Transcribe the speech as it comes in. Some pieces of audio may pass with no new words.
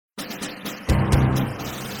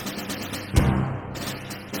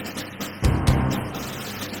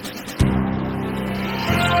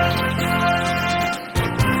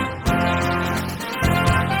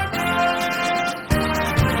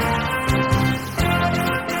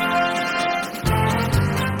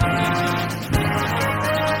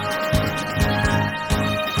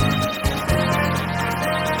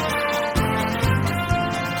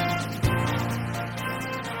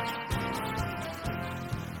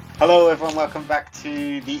Hello, everyone. Welcome back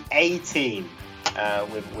to the A Team.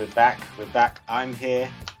 We're back. I'm here.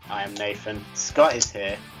 I am Nathan. Scott is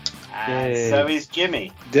here, and so is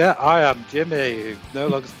Jimmy. Yeah, I am Jimmy, who no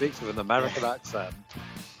longer speaks with an American accent.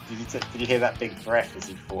 Did you hear that big breath as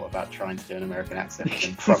he thought about trying to do an American accent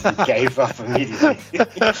and probably gave up immediately?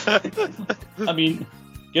 I mean,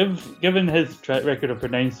 given his track record of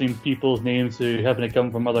pronouncing people's names who happen to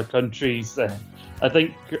come from other countries, I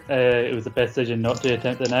think it was the best decision not to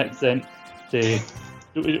attempt an accent. We're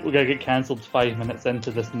gonna get cancelled 5 minutes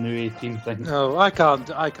into this new 18 thing. No, I can't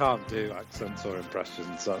do accents or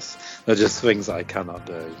impressions. They're just things I cannot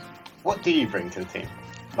do. What do you bring to the team?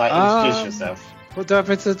 Like, introduce yourself. What do I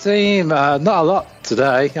bring to the team? Not a lot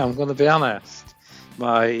today, I'm going to be honest.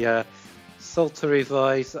 My sultry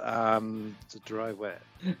voice and dry wit.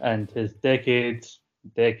 And his decades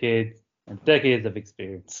of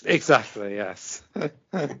experience. Exactly, yes.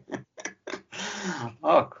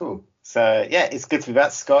 Oh, cool. So, yeah, it's good to be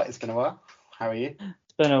back. Scott, it's been a while. How are you?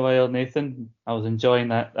 It's been a while, Nathan. I was enjoying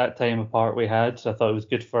that time apart we had, so I thought it was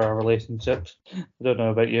good for our relationship. I don't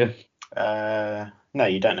know about you. No,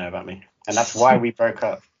 you don't know about me. And that's why we broke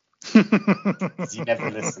up. Because you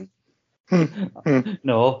never listen.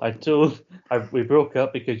 No, we broke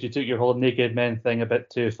up because you took your whole naked men thing a bit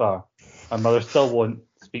too far. My mother still won't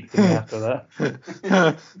speak to me after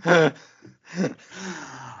that.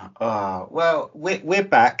 Well, we're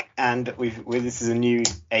back, and this is a new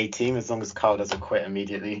A team. As long as Carl doesn't quit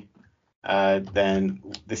immediately, then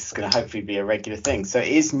this is going to hopefully be a regular thing. So it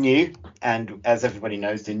is new, and as everybody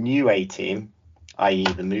knows, the new A team, i.e.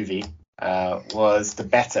 the movie, was the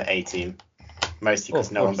better A team, mostly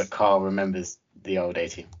because no one but Carl remembers the old A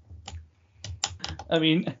team. I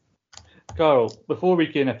mean, Carl, before we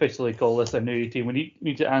can officially call this a new A team, we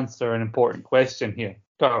need to answer an important question here.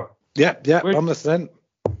 Carl. Yeah, I'm listening.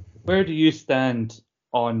 Where do you stand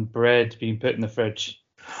on bread being put in the fridge?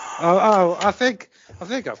 I think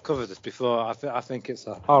I've covered this before. I think it's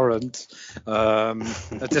abhorrent, a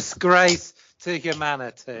disgrace to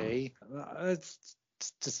humanity.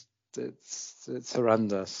 It's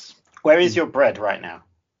horrendous. Where is your bread right now?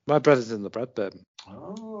 My bread is in the bread bin.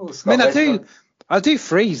 Oh, Scott, I do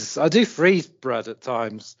freeze bread at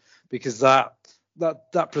times because that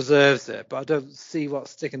preserves it, but I don't see what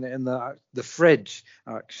sticking it in the fridge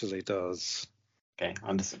actually does. Okay,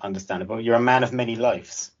 understandable. You're a man of many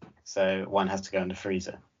lives, so one has to go in the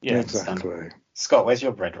freezer. Yeah, exactly. Scott, where's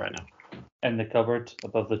your bread right now? In the cupboard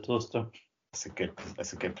above the toaster. That's a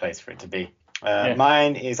good place for it to be.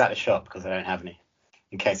 Mine is at the shop because I don't have any,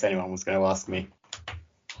 in case anyone was going to ask me.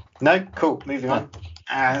 No, cool. Moving on.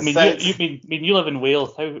 You live in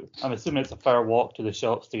Wales. I'm assuming it's a far walk to the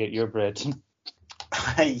shops to get your bread.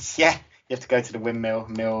 Yeah, you have to go to the windmill,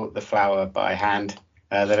 mill the flour by hand.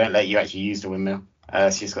 They don't let you actually use the windmill. So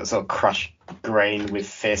you just got to sort of crush grain with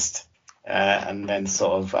fist, and then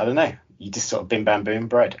sort of, I don't know, you just sort of bim bam boom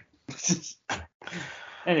bread.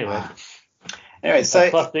 Anyway, so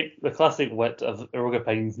the classic wit of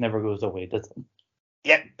Oroga never goes away, does it?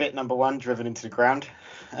 Yep, bit number 1 driven into the ground.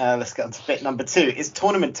 Let's get on to bit number 2. It's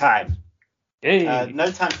tournament time. Hey. No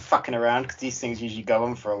time for fucking around because these things usually go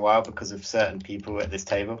on for a while because of certain people at this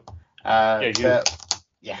table. It's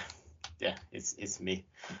me.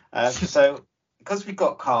 So because we've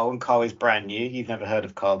got Carl, and Carl is brand new, you've never heard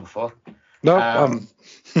of Carl before. No.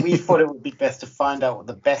 We thought it would be best to find out what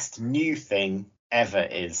the best new thing ever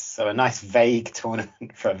is. So a nice vague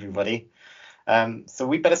tournament for everybody. So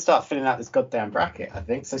we better start filling out this goddamn bracket, I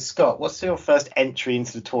think. So Scott, what's your first entry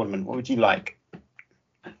into the tournament? What would you like?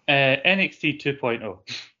 NXT 2.0.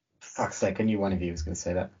 Fuck's sake, I knew one of you was going to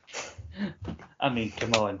say that. I mean,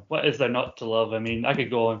 come on. What is there not to love? I mean, I could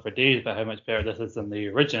go on for days about how much better this is than the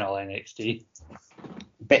original NXT.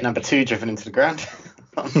 Bit number 2 driven into the ground.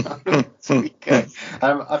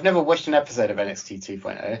 I've never watched an episode of NXT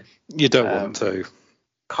 2.0. You don't want to.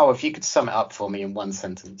 Carl, if you could sum it up for me in one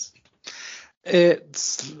sentence.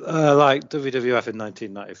 It's like WWF in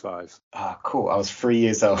 1995. Oh, cool. I was 3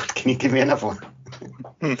 years old. Can you give me another one?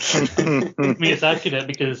 I mean, it's accurate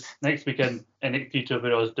because next weekend NXT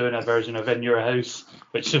 2.0 is doing a version of In Your House,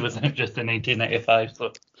 which was just in 1995.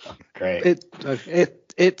 So great.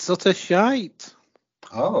 It's utter shite.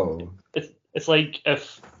 Oh. It's like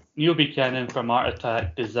if Neil Buchanan from Art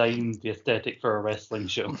Attack designed the aesthetic for a wrestling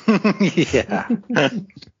show. Yeah.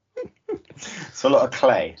 It's a lot of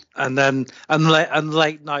clay. And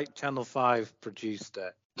late night Channel 5 produced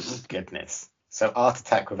it. Oh, goodness. So Art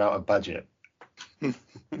Attack without a budget.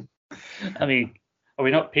 I mean, are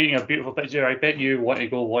we not painting a beautiful picture? I bet you want to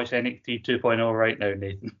go watch NXT 2.0 right now,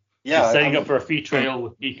 Nathan. Yeah. You're setting up for a free trial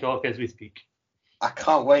with Peacock as we speak. I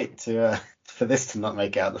can't wait to for this to not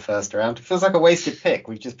make it out the first round. It feels like a wasted pick.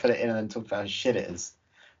 We've just put it in and then talked about how shit it is.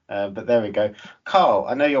 But there we go. Carl,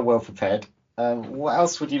 I know you're well prepared. What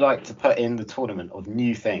else would you like to put in the tournament of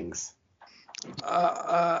new things?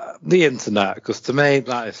 The internet, because to me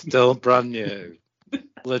that is still brand new.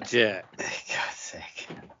 Legit. God's sake.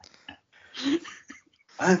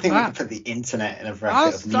 I don't think we can put the internet in a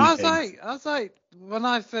bracket of new things. I was like, when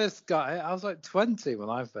I first got it, I was like 20 when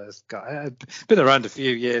I first got it. I've been around a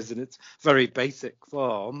few years in its very basic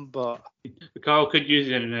form, but... Carl could use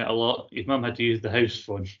the internet a lot. His mum had to use the house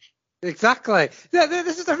phone. Exactly. Yeah,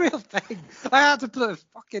 this is a real thing. I had to put a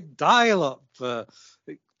fucking dial-up for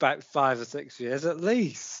about 5 or 6 years at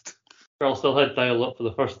least. Carl still had dial-up for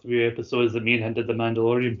the first 3 episodes that me and him did the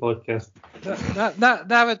Mandalorian podcast.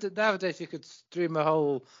 Nowadays you could stream a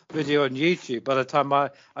whole video on YouTube by the time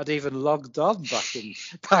I'd even logged on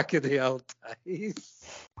back in the old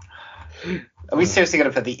days. Are we seriously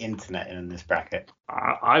going to put the internet in this bracket?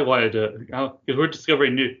 I wanted to, because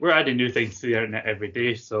we're adding new things to the internet every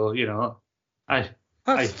day, so, you know, I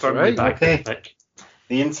firmly back the pick.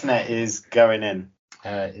 The internet is going in.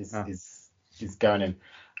 Is going in.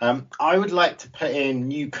 I would like to put in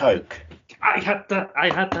New Coke. I had that.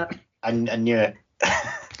 I knew it.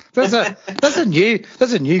 There's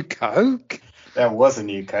a new Coke. There was a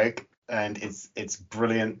new Coke, and it's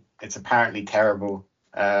brilliant. It's apparently terrible,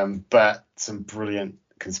 but some brilliant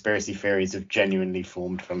conspiracy theories have genuinely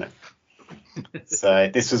formed from it. So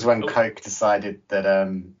this was when Coke decided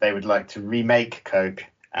that they would like to remake Coke,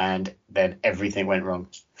 and then everything went wrong.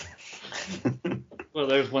 Well,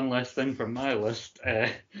 there's one last thing from my list,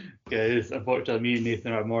 because unfortunately me and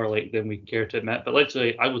Nathan are more alike than we care to admit, but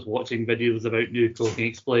literally I was watching videos about New Coke and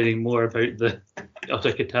explaining more about the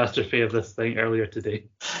utter catastrophe of this thing earlier today.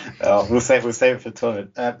 Oh, we'll save it for the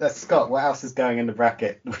tournament. Scott, what else is going in the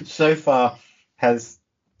bracket, which so far has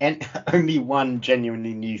only one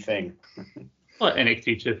genuinely new thing? Well,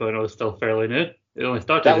 NXT 2.0 is still fairly new. It only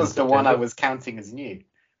started That was the one I was counting as new.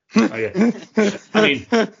 Oh, yeah.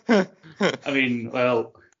 I mean,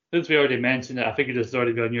 well, since we already mentioned it, I figured it's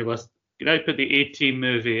already been on your list. Can I put the A-Team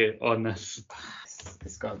movie on this?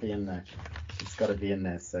 It's got to be in there. It's got to be in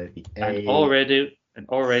there. So the And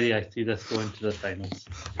already I see this going to the finals.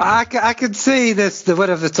 I can see this, the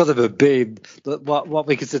winner of the tournament being what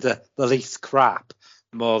we consider the least crap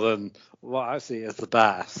more than what I see as the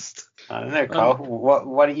best. I don't know, Carl.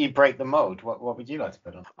 Why don't you break the mold? What would you like to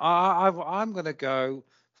put on? I'm going to go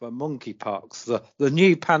for monkeypox, the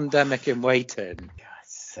new pandemic in waiting. God's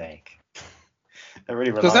sake. That really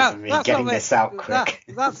relies on me getting this out quick.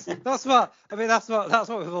 That's what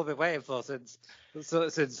we've all been waiting for since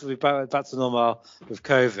we back to normal with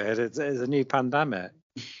COVID. It's a new pandemic.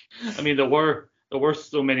 I mean, there were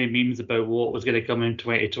so many memes about what was going to come in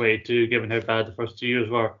 2022, given how bad the first 2 years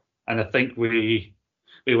were, and I think we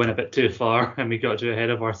went a bit too far and we got too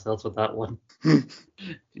ahead of ourselves with that one.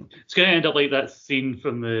 It's going to end up like that scene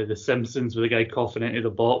from the Simpsons with the guy coughing into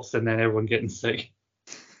the box and then everyone getting sick.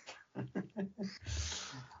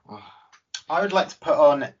 I would like to put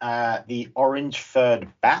on the orange-furred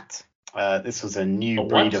bat. This was a new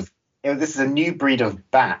breed of. This is a new breed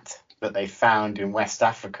of bat that they found in West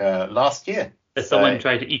Africa last year. Has someone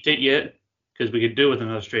tried to eat it yet? Because we could do with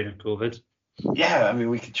another strain of COVID. Yeah, I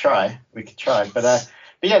mean we could try, but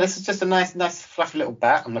yeah, this is just a nice fluffy little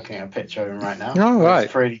bat. I'm looking at a picture of him right now. Oh, right.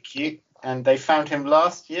 He's pretty cute, and they found him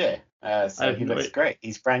last year, so he looks great.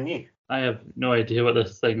 He's brand new. I have no idea what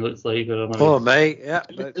this thing looks like. Oh, mate, yeah.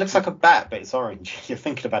 It looks like a bat, but it's orange. You're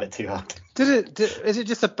thinking about it too hard. Is it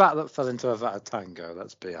just a bat that fell into a vat of tango?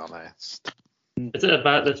 Let's be honest. Is it a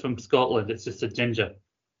bat that's from Scotland? It's just a ginger.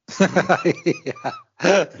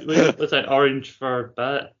 Yeah. What's an orange fur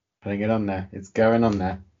bat? Putting it on there. It's going on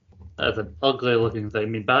there. That's an ugly looking thing. I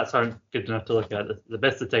mean, bats aren't good enough to look at the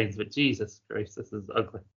best of times, but Jesus Christ, this is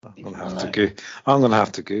ugly. I'm gonna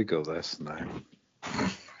have to Google this now.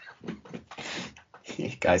 You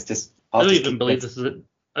guys just. I don't even believe this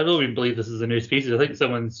is a new species. I think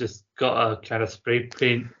someone's just got a kind of spray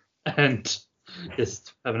paint and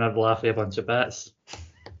just having a laugh at a bunch of bats.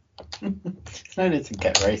 There's no need to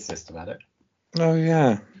get racist about it. Oh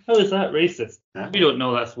yeah. How is that racist? Huh? We don't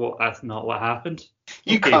know that's not what happened.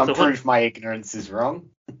 You can't prove my ignorance is wrong.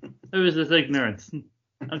 Who is this ignorance?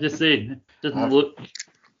 I'm just saying. It doesn't look.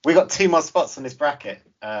 We got 2 more spots on this bracket.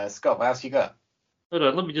 Scott, what else you got? Hold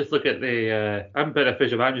on, let me just look at the. I'm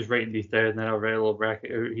beneficial. I'm just writing these down, and then I'll write a little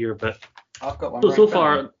bracket out here. But I've got one.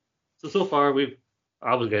 So far we've.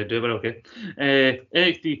 I was going to do it, but okay.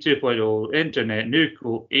 NXT 2.0, Internet, New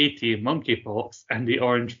Coke, A-Team, Monkeypox, and the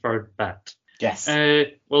Orange Furred Bat. Yes.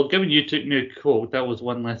 Well, given you took New Coke, that was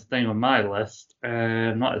one less thing on my list.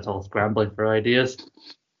 Not at all scrambling for ideas.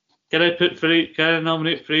 Can I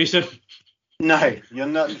nominate Fraser? No, you're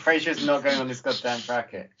not. Frasier's not going on this goddamn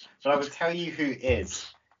bracket. But I will tell you who is,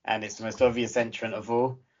 and it's the most obvious entrant of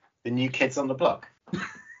all: the New Kids on the Block.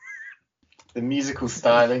 The musical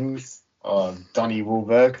stylings of Donnie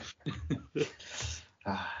Wahlberg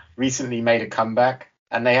recently made a comeback,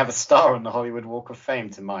 and they have a star on the Hollywood Walk of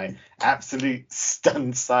Fame. To my absolute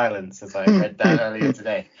stunned silence, as I read that earlier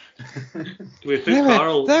today. We put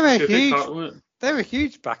Carl. They were we put huge. Carl in it? They were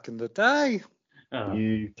huge back in the day. Oh,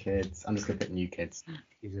 New Kids. I'm just gonna put New Kids.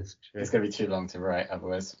 Jesus It's Christ. gonna be too long to write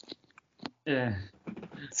otherwise. Yeah.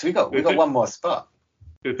 So we got one more spot.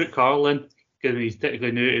 We put Carl in because he's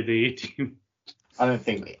technically new to the A team. I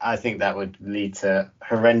think that would lead to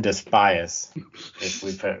horrendous bias if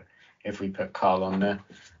we put Carl on there.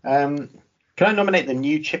 Can I nominate the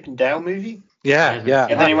new Chip and Dale movie? Yeah.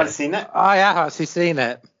 Has anyone seen that? I have actually seen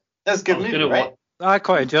it. That was a good movie, right? I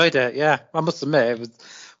quite enjoyed it. Yeah, I must admit it was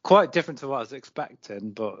quite different to what I was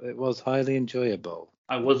expecting, but it was highly enjoyable.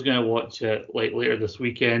 I was going to watch it later this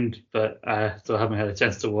weekend, but so I haven't had a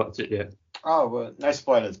chance to watch it yet. Oh well, no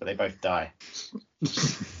spoilers, but they both die.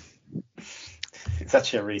 It's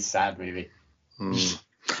actually a really sad movie.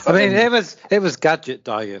 I mean, it was Gadget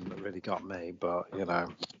dying that really got me, but you know.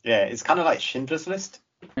 Yeah, it's kind of like Schindler's List.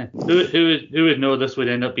 Yeah. Who would know this would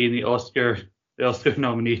end up being the Oscar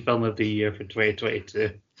nominee film of the year for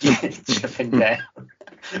 2022? Chip and Dale,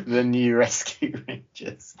 the new Rescue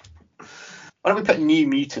Rangers. Why don't we put New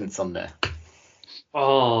Mutants on there?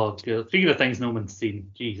 Oh, good. Speaking of things no one's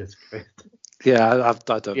seen, Jesus Christ. Yeah,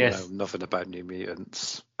 I don't Yes. know nothing about New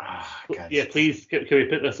Mutants. Okay. Yeah, please, can we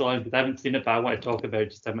put this on? Because I haven't seen it, but I want to talk about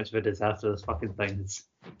just how much of a disaster this fucking thing is.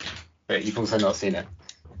 But you've also not seen it.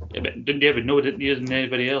 Yeah, but didn't you ever know? Didn't you and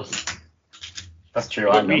anybody else? That's true.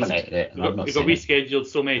 I nominated it. And I've not It got seen it. rescheduled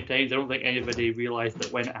so many times. I don't think anybody realised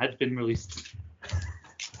that when it had been released.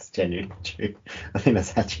 It's genuinely true. I think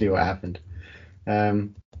that's actually what happened.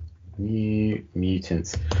 New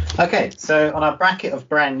Mutants. Okay, so on our bracket of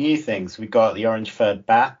brand new things, we've got the Orange Furred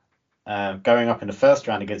Bat going up in the first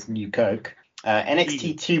round against New Coke.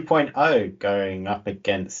 NXT 2.0 going up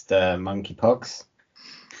against Monkeypox.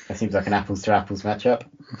 That seems like an apples to apples matchup.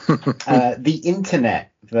 The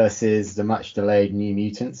Internet versus the much delayed New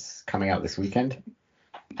Mutants coming out this weekend.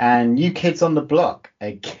 And New Kids on the Block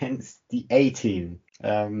against the A-Team.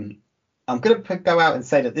 I'm going to go out and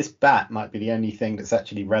say that this bat might be the only thing that's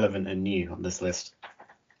actually relevant and new on this list.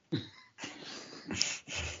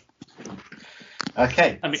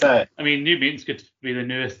 Okay, I mean, New Mutants could be the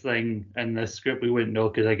newest thing in this group. We wouldn't know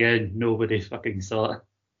because, again, nobody fucking saw it.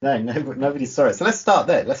 No, nobody saw it. So let's start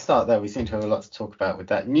there. We seem to have a lot to talk about with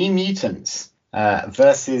that. New Mutants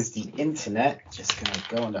versus the Internet. Just going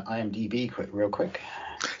to go on to IMDb real quick.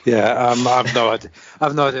 Yeah, I've no idea.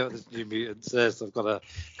 I've no idea what this New Mutants is. I've got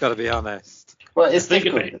to be honest. Well, it's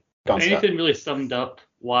difficult. If anything really summed up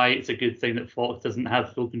why it's a good thing that Fox doesn't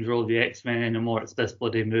have full control of the X-Men anymore, it's this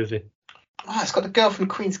bloody movie. Oh, it's got the girl from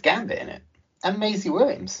Queen's Gambit in it, and Maisie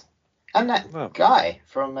Williams, and that guy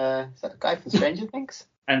from is that the guy from Stranger Things?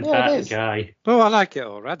 And that guy. Oh, I like it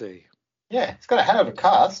already. Yeah, it's got a hell of a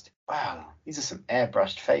cast. Wow, these are some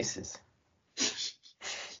airbrushed faces.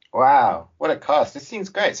 Wow, what a cast! This seems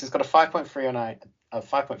great. So it's got a 5.3 on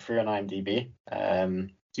 5.3 on IMDb.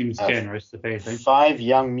 Seems generous, if anything. 5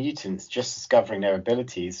 young mutants just discovering their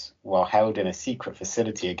abilities while held in a secret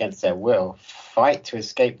facility against their will fight to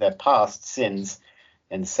escape their past sins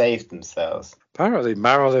and save themselves. Apparently,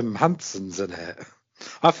 Marilyn Manson's in it.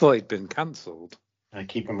 I thought he'd been cancelled. I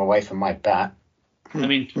keep him away from my bat. I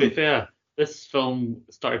mean, to be fair, this film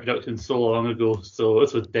started production so long ago, so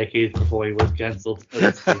this was decades before he was cancelled.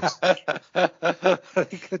 They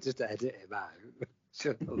could just edit him out,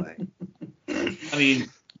 shouldn't they? I mean,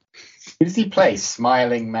 who does he play?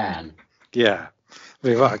 Smiling Man. Yeah. I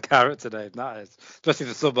mean, what a character name that is. Especially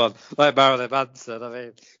for someone like Marilyn Manson. I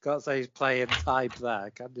mean, can't say he's playing type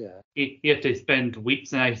there, can you? He had to spend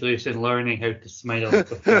weeks in isolation learning how to smile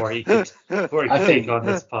before he could take on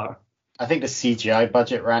this part. I think the CGI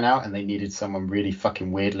budget ran out and they needed someone really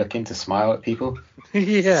fucking weird looking to smile at people.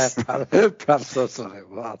 Yeah, perhaps that's what it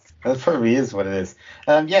was. That probably is what it is.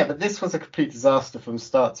 Yeah, but this was a complete disaster from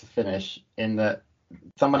start to finish in that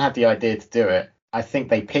someone had the idea to do it. I think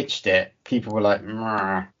they pitched it. People were like,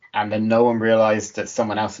 "Meh," and then no one realized that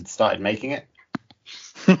someone else had started making it.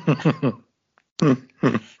 I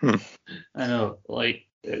know, like,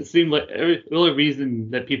 it seemed like the only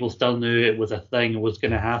reason that people still knew it was a thing was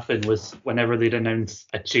going to happen was whenever they'd announce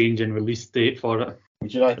a change in release date for it.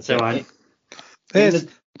 Would you like So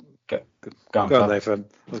Go on, Go on, Clive. Nathan.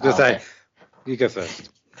 I was going to Oh, say, okay. you go first.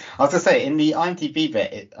 I was going to say, in the IMDb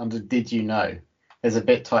bit, under Did You Know, there's a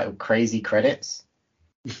bit titled Crazy Credits.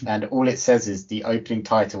 And all it says is the opening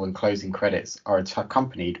title and closing credits are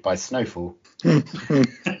accompanied by Snowfall.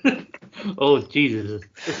 Oh Jesus!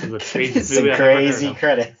 This is a crazy It's movie some I've ever heard crazy of.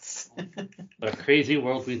 credits. What a crazy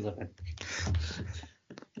world we live in.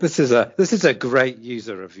 This is a great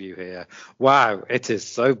user review here. Wow, it is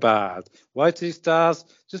so bad. Why 2 stars?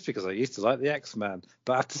 Just because I used to like the X-Men,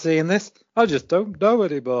 but after seeing this, I just don't know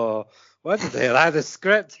anymore. Why did they allow the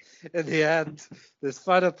script in the end, this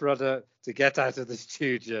final product, to get out of the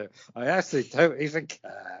studio? I actually don't even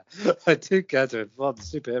care. I do care to inform the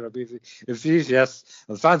superhero movie enthusiasts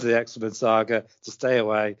and fans of the X-Men saga to stay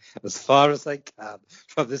away as far as they can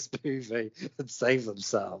from this movie and save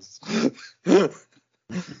themselves.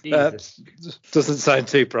 Jesus. Doesn't sound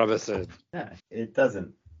too promising. No, it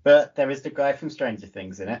doesn't. But there is the guy from Stranger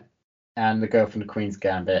Things in it, and the girl from the Queen's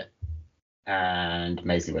Gambit, and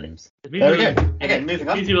Maisie Williams. There we go. Okay, moving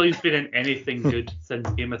on. Maisie Williams been in anything good since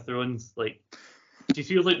Game of Thrones? Like, she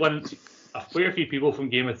feels like quite a few people from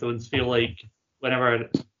Game of Thrones feel like whenever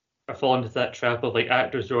I fall into that trap of like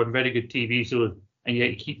actors who are on very good TV shows and yet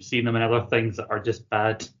you keep seeing them in other things that are just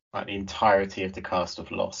bad. Like the entirety of the cast of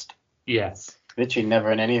Lost. Yes. Literally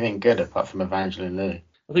never in anything good apart from Evangeline Lilly.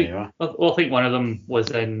 I think one of them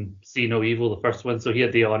was in See No Evil, the first one, so he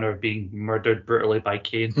had the honour of being murdered brutally by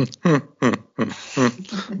Kane. I'm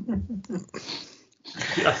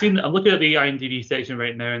looking at the IMDb section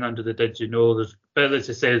right now, and under the Did You Know, there's a bit that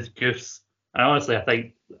just says goofs. And honestly, I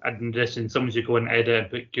think in addition, someone should go and edit and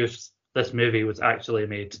put goofs. This movie was actually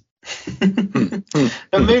made.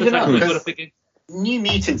 But moving on, because New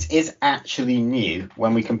Mutants is actually new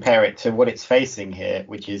when we compare it to what it's facing here,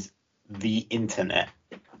 which is the internet.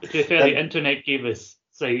 To be fair, the internet gave us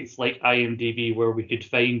sites like IMDb where we could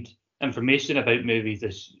find information about movies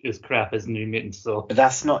as crap as New Mutants. So, but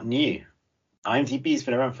that's not new. IMDb's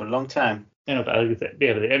been around for a long time. But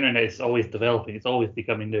the internet is always developing. It's always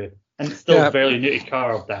becoming new, and it's still fairly new to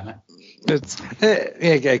Carl. Damn it!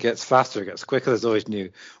 It gets faster. It gets quicker. There's always new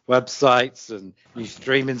websites and new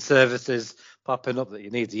streaming services popping up that you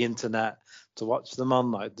need the internet to watch them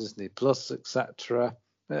on, like Disney Plus, etc.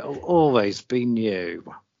 It'll always be new.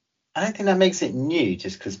 I don't think that makes it new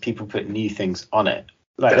just because people put new things on it.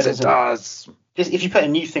 Like, Yes, it does. Just if you put a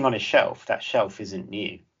new thing on a shelf, that shelf isn't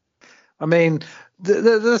new. I mean,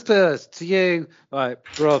 the to you, like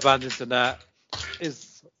broadband internet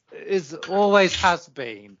is always has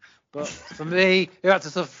been, but for me, who had to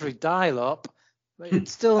suffer through dial-up,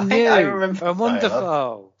 it's still new I remember and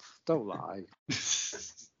wonderful. Don't lie.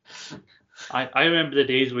 I remember the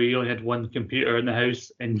days where you only had one computer in the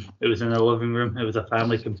house and it was in the living room. It was a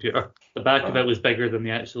family computer. The back of it was bigger than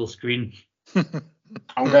the actual screen.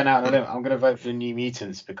 I'm going out on a limb. I'm going to vote for the New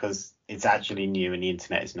Mutants because it's actually new and the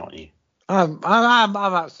internet is not new. I'm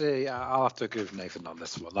actually. I'll have to agree with Nathan on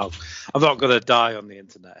this one. I'm not going to die on the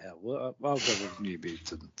internet here. I'll go with New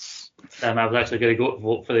Mutants. I was actually going to go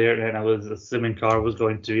vote for the internet, and I was assuming Carl was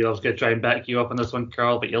going to. I was going to try and back you up on this one,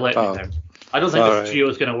 Carl, but you let me down. I don't think this trio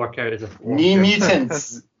is going to work out as a New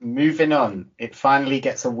Mutants. Moving on. It finally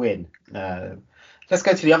gets a win. Let's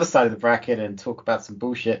go to the other side of the bracket and talk about some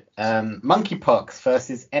bullshit. Monkeypox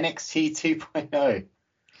versus NXT 2.0.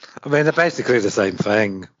 I mean, they're basically the same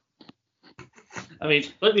thing. I mean,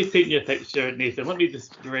 let me paint you a picture, Nathan. Let me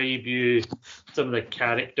describe you some of the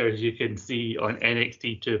characters you can see on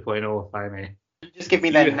NXT 2.0, if I may. Just give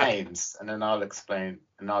me their names, and then I'll explain,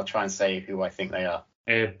 and I'll try and say who I think they are.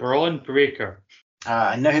 Braun Breaker.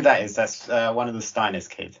 I know who that is. That's one of the Steiner's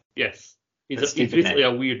kids. Yes. He's basically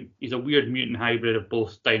a weird mutant hybrid of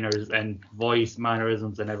both Steiner's and voice,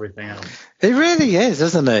 mannerisms, and everything else. He really is,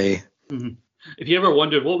 isn't he? Mm-hmm. If you ever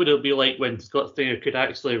wondered what would it be like when Scott Steiner could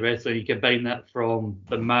actually wrestle, you combine that from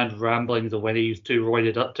the mad ramblings of when he used to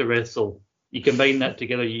roided up to wrestle. You combine that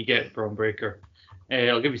together, you get Braun Breaker.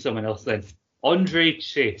 I'll give you someone else then. Andre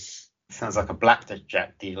Chase. Sounds like a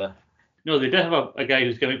blackjack dealer. No, they did have a guy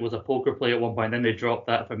whose gimmick was a poker player at one point, and then they dropped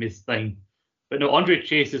that from his thing. But no, Andre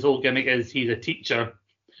Chase's whole gimmick is he's a teacher,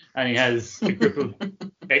 and he has a group of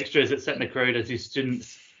extras that sit in the crowd as his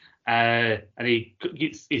students. And he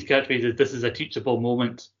gets his catchphrase is "This is a teachable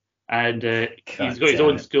moment," and he's got his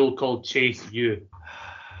own school called Chase U.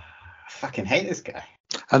 I fucking hate this guy.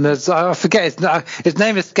 And I forget his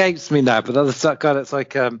name escapes me now, but there's that guy that's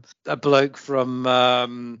like a bloke from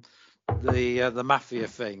the mafia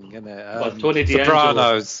thing, isn't it? Tony D'Angelo.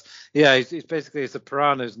 Sopranos. Yeah, he's basically a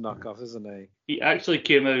Sopranos knockoff, isn't he? He actually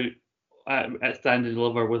came out at Stand and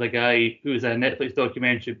Deliver with a guy who was in a Netflix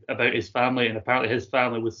documentary about his family, and apparently his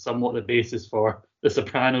family was somewhat the basis for The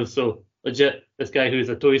Sopranos. So legit, this guy who's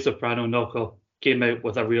a toy soprano knockoff came out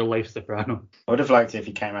with a real life soprano. I would have liked it if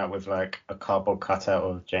he came out with like a cardboard cutout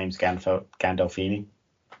of James Gandolfini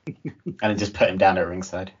and just put him down at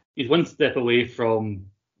ringside. He's one step away from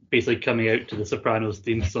basically coming out to the Sopranos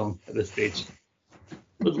theme song at this stage.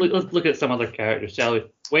 Let's look at some other characters, shall we?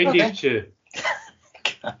 Wendy Chu.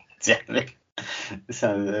 God damn it. This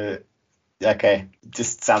sounds, okay,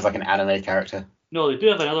 just sounds like an anime character. No, they do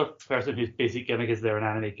have another person whose basic gimmick is they're an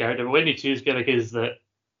anime character. But Wendy Chu's gimmick is that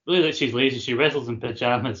she's lazy. She wrestles in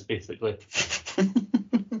pajamas, basically.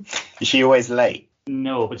 Is she always late?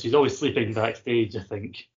 No, but she's always sleeping backstage, I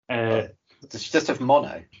think. Does she just have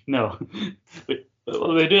mono? No. But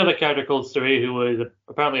they do have a character called Saray who was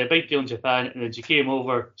apparently a big deal in Japan, and then she came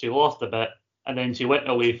over, she lost a bit, and then she went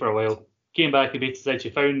away for a while. Came back and basically said she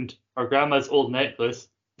found her grandma's old necklace.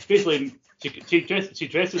 Basically, she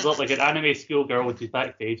dresses up like an anime schoolgirl when she's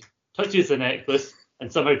backstage, touches the necklace,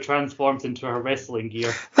 and somehow transforms into her wrestling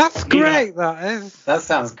gear. That's great, that is. That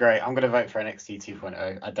sounds great. I'm going to vote for NXT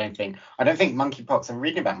 2.0. I don't think monkeypox. I'm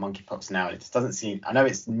reading about monkeypox now. It just doesn't seem. I know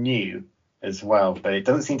it's new as well, but it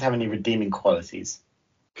doesn't seem to have any redeeming qualities.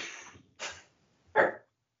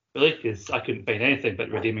 Really? Because I couldn't find anything but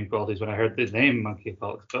redeeming qualities when I heard the name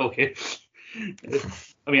monkeypox. But okay.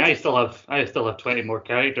 I mean, I still have 20 more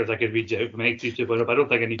characters I could read out from NXT 2.0, but I don't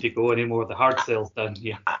think I need to go anymore. The hard sell's done.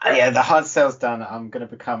 Yeah. Yeah, the hard sell's done. I'm going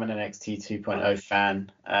to become an NXT 2.0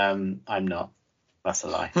 fan. I'm not. That's a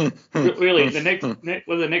lie. Really, one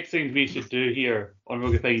of the next things we should do here on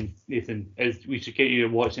Rogue Fine, Nathan, is we should get you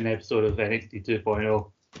to watch an episode of NXT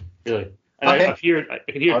 2.0. Really. And Okay. I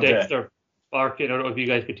can hear Dexter barking. I don't know if you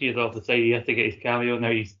guys could hear that off the side. He has to get his cameo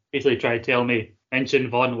now. He's basically trying to tell me, mention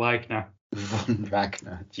Von Wagner. Von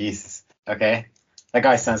Wagner. Jesus. Okay. That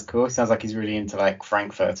guy sounds cool. Sounds like he's really into like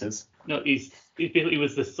Frankfurters. No, he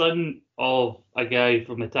was the son of a guy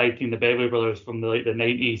from the tag team, the Beverly Brothers, from the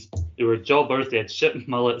 90s. They were jobbers, they had shit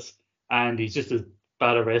mullets, and he's just as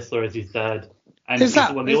bad a wrestler as his dad. And Is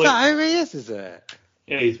that how he is it?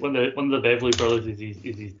 Yeah, he's one of the Beverly Brothers is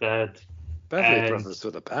his dad. Beverly Brothers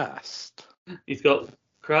were the best. He's got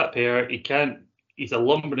crap hair. He's a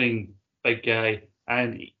lumbering big guy,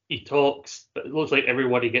 and he talks, but it looks like every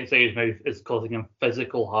word he gets out of his mouth is causing him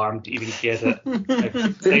physical harm to even get it.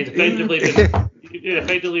 He's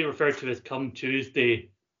effectively referred to as Come Tuesday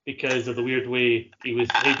because of the weird way he was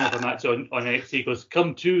leading up a match on NXT. He goes,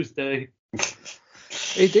 Come Tuesday.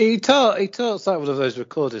 He talks like one of those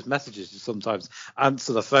recorded messages you sometimes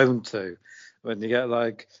answer the phone to when you get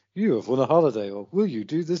like, you have won a holiday, or will you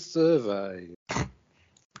do this survey?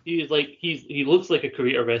 He looks like a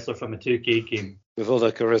creator wrestler from a 2K game. With all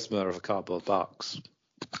the charisma of a cardboard box.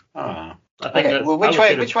 Oh. Okay, well, which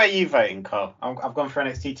way are you voting, Carl? I've gone for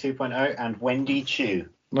NXT 2.0 and Wendy Chu.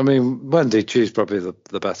 I mean, Wendy Chu's probably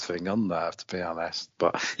the best thing on there, to be honest.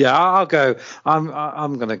 But yeah, I'll go.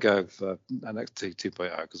 I'm going to go for NXT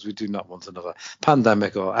 2.0 because we do not want another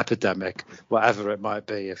pandemic or epidemic, whatever it might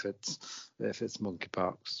be, if it's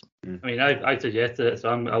monkeypox. I mean, I suggested it, so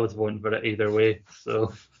I was voting for it either way.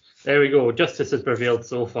 So there we go. Justice has prevailed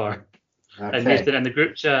so far. Okay. And Nathan, in the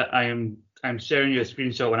group chat, I'm sharing you a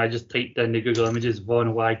screenshot when I just typed in the Google Images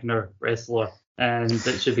Von Wagner wrestler, and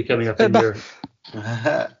it should be coming up in your.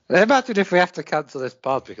 Imagine if we have to cancel this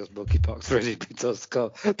pod because monkeypox really does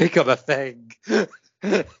become a thing.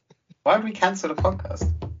 Why would we cancel the podcast?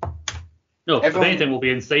 No, if anything, we'll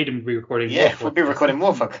be inside and be recording more. Yeah, we'll be recording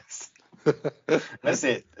more podcasts. Unless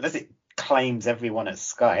it claims everyone at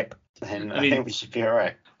Skype, then I think we should be all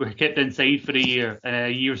right. We're kept inside for a year, and in a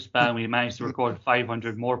year's span, we managed to record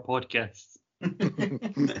 500 more podcasts,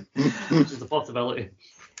 which is a possibility.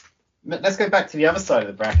 Let's go back to the other side of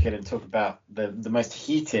the bracket and talk about the most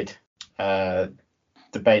heated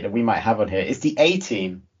debate that we might have on here. It's the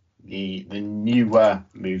A-Team, the newer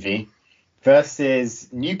movie,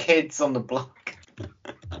 versus New Kids on the Block.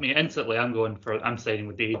 I mean, instantly, I'm siding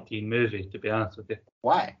with the A-Team movie, to be honest with you.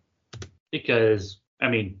 Why? Because, I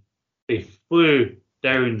mean, they flew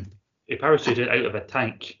down, they parachuted out of a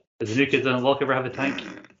tank. Does the New Kids on the Block ever have a tank?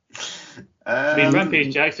 I mean,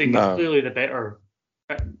 Rampage Jackson is clearly the better.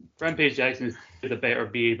 Rampage Jackson is the better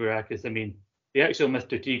B.A. Baracus. I mean, the actual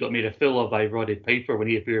Mr. T got made a fool of by Roddy Piper when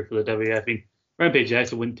he appeared for the WWF. I mean, Rampage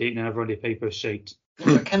Jackson wouldn't take none of Roddy Piper's shite.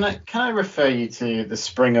 Can I refer you to the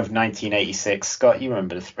spring of 1986, Scott? You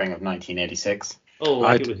remember the spring of 1986? Oh,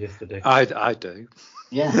 it was yesterday. I do.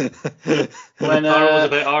 Yeah. When Carl was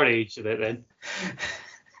about our age about then.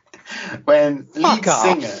 When lead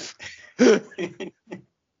singer.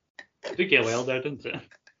 Took you a while there, didn't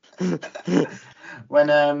it? When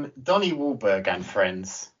Donnie Wahlberg and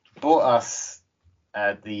friends bought us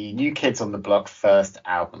the New Kids on the Block first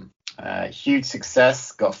album. Huge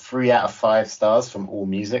success. Got 3 out of 5 stars from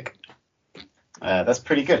AllMusic. That's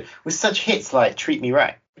pretty good. With such hits like Treat Me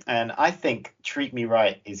Right. And I think Treat Me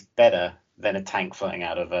Right is better than a tank floating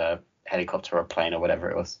out of a helicopter or a plane or whatever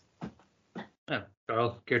it was. Oh,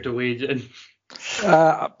 Carl, care to wade in?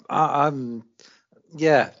 I'm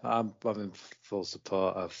in full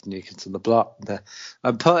support of New Kids on the Block.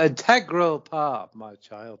 I'm an integral part of my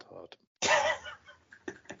childhood.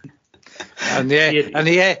 and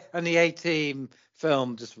the A-Team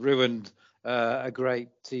film just ruined a great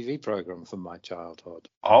TV program from my childhood.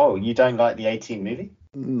 Oh, you don't like the A-Team movie?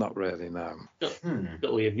 Not really, no. Got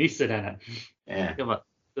Liam Neeson in it. Yeah.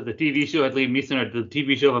 Did the TV show had Liam Neeson, or did the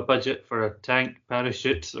TV show have a budget for a tank,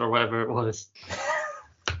 parachutes, or whatever it was?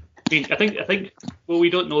 I mean, I think what we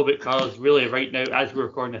don't know about Carl is really right now, as we're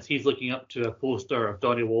recording this, he's looking up to a poster of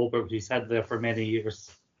Donnie Wahlberg he's had there for many years.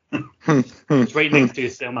 It's right next to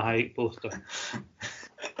his Selma Hayek poster.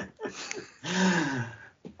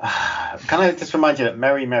 Can I just remind you that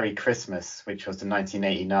Merry Merry Christmas, which was the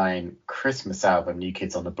 1989 Christmas album New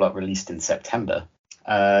Kids on the Block, released in September,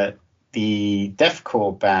 the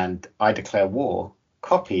deathcore band I Declare War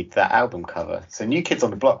copied that album cover. So New Kids on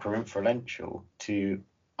the Block were influential to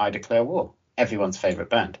I Declare War, everyone's favourite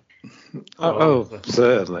band.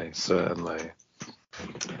 Certainly.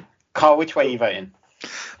 Carl, which way are you voting?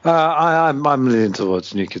 I'm leaning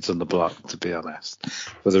towards New Kids on the Block, to be honest,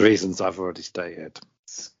 for the reasons I've already stated.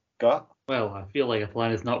 Scott? Well, I feel like a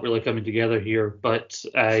plan is not really coming together here, but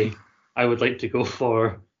I would like to go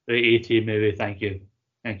for the A-Team movie. Thank you,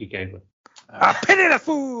 kindly. I pity the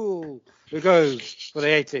fool who goes for the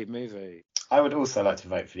A-Team movie. I would also like to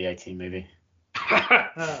vote for the A-Team movie.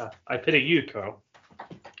 I pity you, Carl.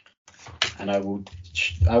 And I won't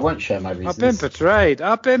share my reasons. I've been betrayed.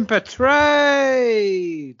 I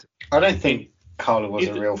don't think Carla was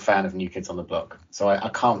a real fan of New Kids on the Block, so I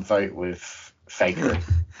can't vote with fakery.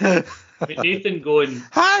 Nathan going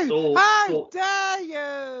how dare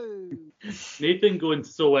you? Nathan going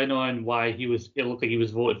so in on why it looked like he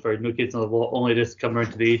was voted for New Kids on the Block only just come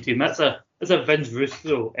around to the A-Team. That's a Vince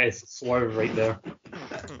Russo-esque swerve right there.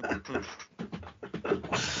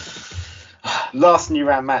 Last new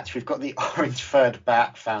round match, we've got the orange furred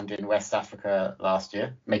bat found in West Africa last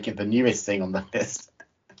year, making it the newest thing on the list,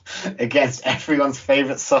 against everyone's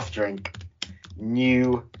favourite soft drink,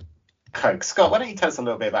 New Coke. Scott, why don't you tell us a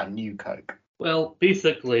little bit about New Coke? Well,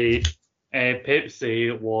 basically,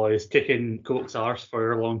 Pepsi was kicking Coke's arse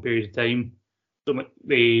for a long period of time. So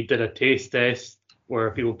they did a taste test where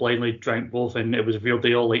people blindly drank both, and it was revealed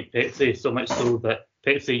they all liked Pepsi, so much so that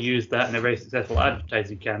Pepsi used that in a very successful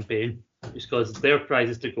advertising campaign, which caused their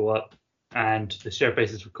prices to go up and the share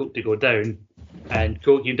prices for Coke to go down. And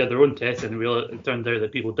Coke did their own test, and it turned out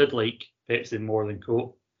that people did like Pepsi more than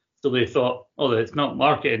Coke. So they thought, it's not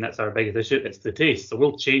marketing that's our biggest issue, it's the taste. So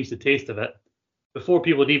we'll change the taste of it. Before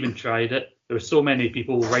people had even tried it, there were so many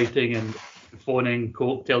people writing and phoning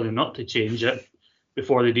Coke telling them not to change it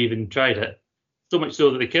before they'd even tried it. So much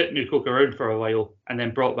so that they kept New Coke around for a while and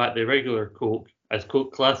then brought back the regular Coke as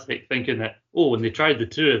Coke Classic, thinking that, when they tried the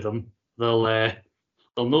two of them, they'll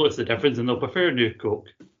notice the difference and they'll prefer New Coke.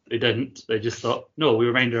 They didn't. They just thought, no, we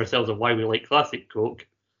reminded ourselves of why we like Classic Coke.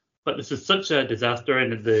 But this is such a disaster,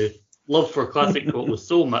 and the love for Classic Coke was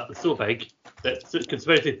so big that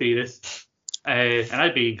conspiracy theorists, and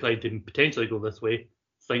I'd be inclined to potentially go this way,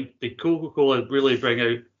 think did Coca-Cola really bring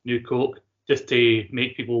out New Coke just to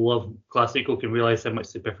make people love Classic Coke and realise how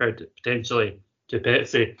much they preferred it potentially to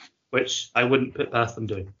Pepsi, which I wouldn't put past them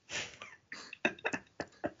doing.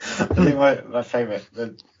 I think my favourite,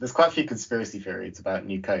 there's quite a few conspiracy theories about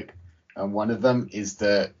New Coke, and one of them is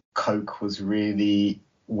that Coke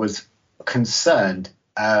was concerned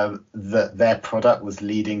that their product was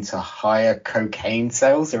leading to higher cocaine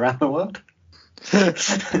sales around the world.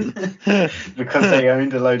 Because they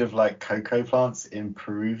owned a load of cocoa plants in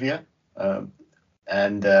Peru rather.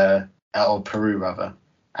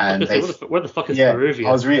 And where the fuck is Peru?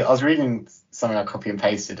 I was reading something I copy and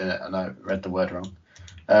pasted in it, and I read the word wrong.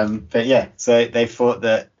 But yeah, so they thought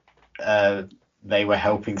that they were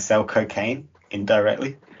helping sell cocaine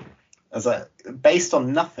indirectly. I was like, based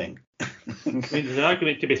on nothing. I mean, there's an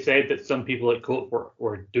argument to be said that some people at Coke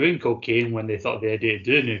were doing cocaine when they thought of the idea of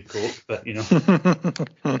doing New Coke, but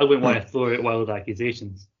I wouldn't want to throw out wild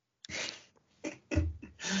accusations.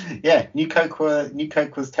 Yeah, New Coke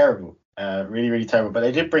was terrible, really, really terrible. But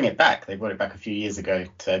they did bring it back. They brought it back a few years ago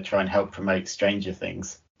to try and help promote Stranger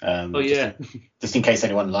Things. Just in case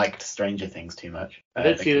anyone liked Stranger Things too much. I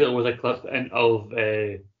did see that there was a clip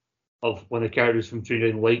of one of the characters from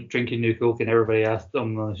Stranger Things drinking New Coke, and everybody asked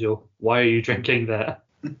them on the show, "Why are you drinking that?"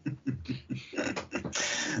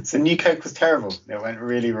 So New Coke was terrible. It went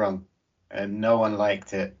really wrong, and no one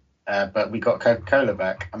liked it. But we got Coca-Cola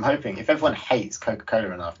back. I'm hoping if everyone hates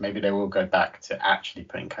Coca-Cola enough, maybe they will go back to actually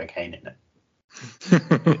putting cocaine in it.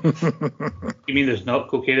 You mean there's not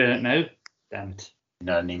cocaine in it now? Damn it.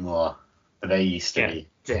 Not anymore. But they used to be.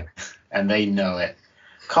 Damn. And they know it.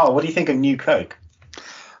 Carl, what do you think of New Coke?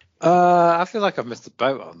 I feel like I've missed the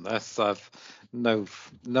boat on this. I've no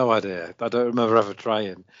idea. I don't remember ever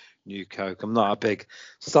trying New Coke. I'm not a big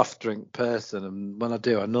soft drink person, and when I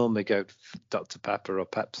do, I normally go Dr Pepper or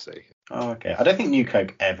Pepsi. Oh, okay. I don't think New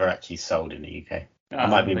Coke ever actually sold in the UK. I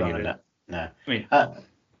might be wrong on that. No. I mean,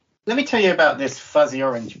 let me tell you about this fuzzy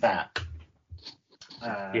orange bat.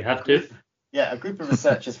 you have to. Yeah, a group of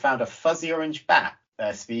researchers found a fuzzy orange bat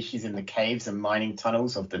species in the caves and mining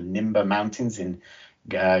tunnels of the Nimba Mountains in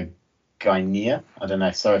Guinea. I don't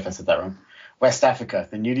know. Sorry if I said that wrong. West Africa.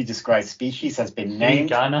 The newly described species has been named.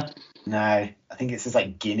 Ghana. No, I think it says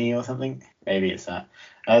like Guinea or something. Maybe it's that.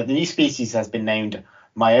 The new species has been named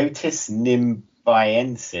Myotis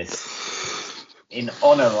nimbiensis in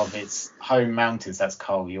honor of its home mountains. That's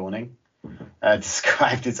Carl yawning.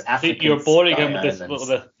 Described as African. You're boring him with Sky this Islands.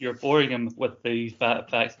 little bit. You're boring him with these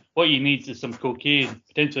facts. What you need is some cocaine,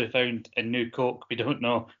 potentially found in New Coke. We don't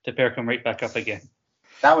know, to perk him right back up again.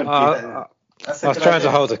 That would be. That's a I was good trying idea.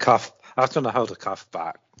 to hold a cough. I was trying to hold a cough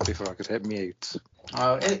back before I could hit mute.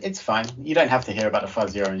 Oh, it's fine. You don't have to hear about the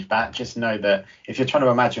fuzzy orange bat. Just know that if you're trying to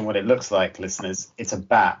imagine what it looks like, listeners, it's a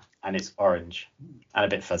bat and it's orange and a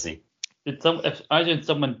bit fuzzy. Imagine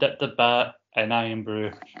someone dipped a bat in iron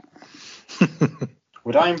brew.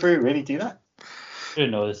 Would Iron Brew really do that? Who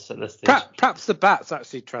knows at this stage? Perhaps the bat's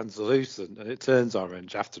actually translucent and it turns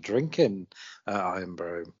orange after drinking Iron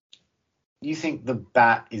Brew. You think the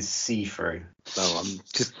bat is see-through? No, I'm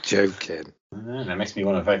just joking. I don't know, that makes me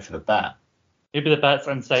want to vote for the bat. Maybe the bat's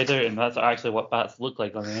inside out, and that's actually what bats look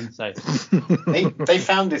like on the inside. They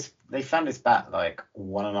found this bat like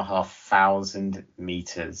 1,500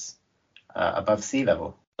 meters above sea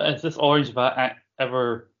level. But has this orange bat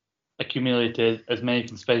ever accumulated as many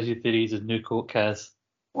conspiracy theories as New Coke has?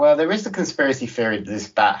 Well, there is the conspiracy theory that this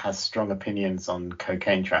bat has strong opinions on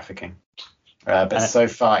cocaine trafficking, but so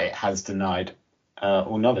far it has denied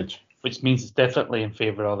all knowledge. Which means it's definitely in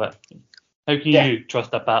favour of it. How can you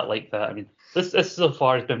trust a bat like that? I mean, this so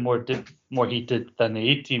far has been more heated than the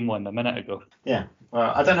A-Team one a minute ago. Yeah.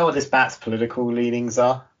 Well, I don't know what this bat's political leanings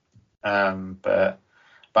are, but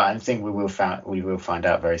I think we will find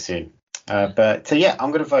out very soon. I'm going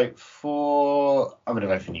to vote for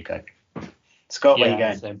New Coke. Scott, where are you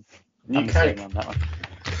going? Same. New I'm the Coke. same on that one.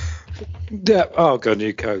 Yeah, I'll go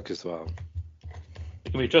New Coke as well.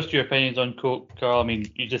 Can we trust your opinions on Coke, Carl? I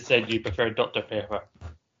mean, you just said you prefer Dr. Pepper.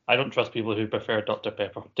 I don't trust people who prefer Dr.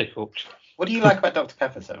 Pepper to Coke. What do you like about Dr.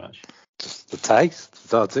 Pepper so much? Just the taste.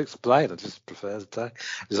 It's hard to explain. I just prefer the taste.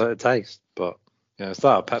 I just like the taste. But it's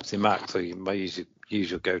not a Pepsi Max, so you might use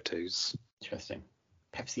your go-tos. Interesting.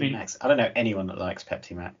 Pepsi Max. I don't know anyone that likes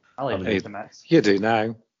Pepsi Max. I like Pepsi Max. You do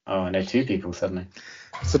now. Oh, I know two people suddenly.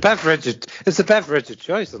 It's a beverage of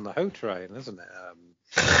choice on the Ho train, isn't it,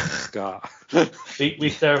 Scott? We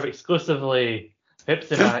serve exclusively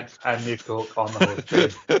Pepsi Max and New Coke on the whole train.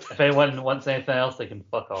 If anyone wants anything else, they can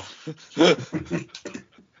fuck off.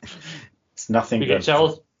 It's nothing. We get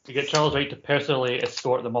Charles right to personally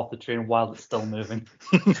escort them off the train while it's still moving.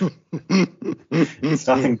 It's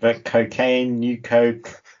nothing but cocaine, New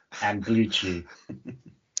Coke, and Blue Chew.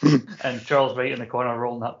 And Charles right in the corner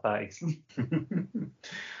rolling up bags.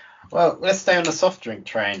 Well, let's stay on the soft drink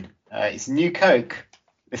train. It's New Coke.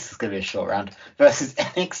 This is going to be a short round. Versus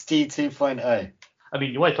NXT 2.0. I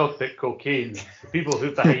mean, you want to talk about cocaine. The people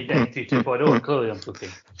who behind NXT 2.0 are clearly on cocaine.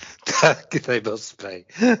 They must be.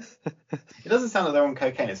 It doesn't sound like they're on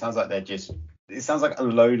cocaine. It sounds like it sounds like a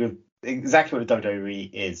load of, exactly what the WWE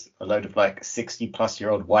is. A load of like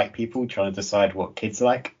 60-plus-year-old white people trying to decide what kids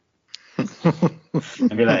like.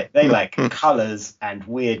 And be like, they like colours and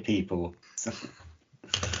weird people.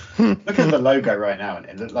 Look at the logo right now, and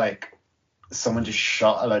it looked like someone just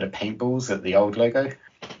shot a load of paintballs at the old logo.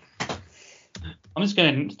 I'm just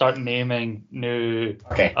going to start naming new,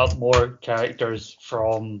 more characters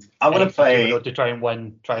from. I want to play to try and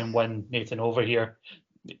win Nathan over here.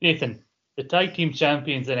 Nathan, the tag team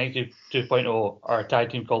champions in NXT 2.0 are a tag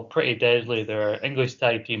team called Pretty Deadly. They're an English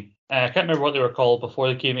tag team. I can't remember what they were called before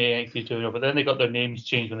they came to NXT 2.0, but then they got their names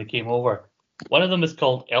changed when they came over. One of them is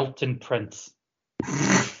called Elton Prince.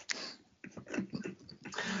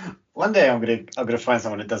 One day I'm gonna find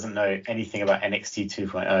someone that doesn't know anything about NXT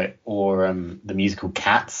 2.0 or the musical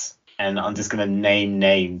Cats, and I'm just going to name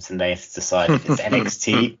names, and they have to decide if it's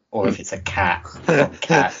NXT or if it's a cat or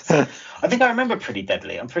cats. I think I remember Pretty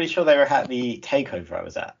Deadly. I'm pretty sure they were at the takeover I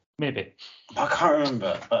was at. Maybe. I can't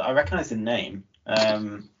remember, but I recognise the name.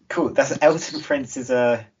 Cool. That's Elton Prince is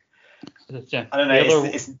a. Yeah. I don't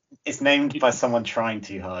know. It's named by someone trying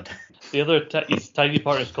too hard. The other his tiny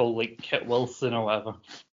partner is called like Kit Wilson or whatever,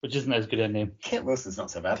 which isn't as good a name. Kit Wilson's not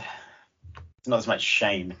so bad. It's not as much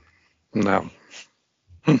shame. No.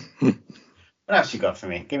 What else you got for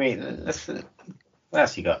me? What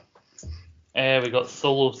else you got? We got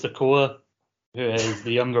Solo Sikoa, who is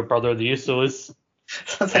the younger brother of the Usos.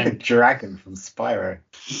 Sounds like a dragon from Spyro.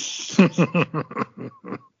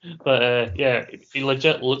 But yeah, he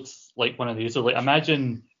legit looks like one of the Usos. Like,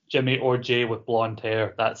 imagine Jimmy or Jay with blonde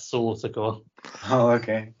hair. That's Solo Sikoa. Oh,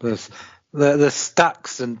 okay. There's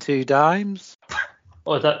Stacks and 2 Dimes.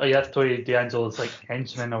 Oh, is that? Oh, yeah, that's Tony D'Angelo's like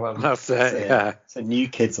henchman or whatever. That's it. Yeah. It's a New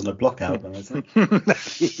Kids on the Block album, isn't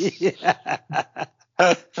it? Yeah.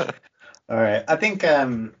 All right. I think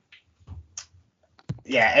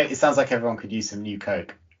yeah, it sounds like everyone could use some new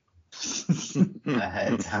Coke.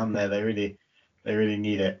 Down there, they really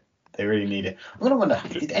need it. They really need it. I'm gonna wonder,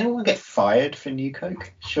 did anyone get fired for New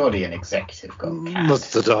Coke? Surely an executive got canned.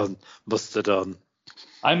 Must have done.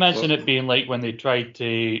 I imagine it being like when they tried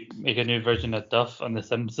to make a new version of Duff on The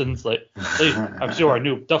Simpsons. Like, hey, I'm sure our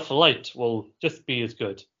new Duff Light will just be as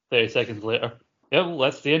good. 30 seconds later, yeah, well,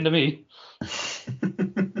 that's the end of me.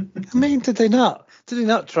 I mean, did they not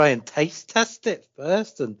try and taste test it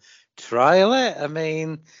first and trial it? I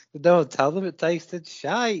mean, did no one tell them it tasted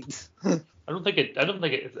shite? I don't think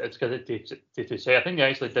it's because it tasted shit. I think it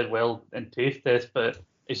actually did well in taste test, but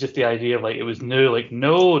it's just the idea of like it was new. Like,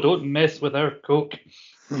 no, don't mess with our Coke.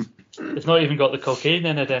 It's not even got the cocaine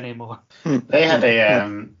in it anymore. They had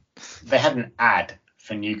an ad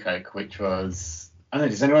for New Coke, which was, I don't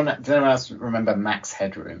know, does anyone else remember Max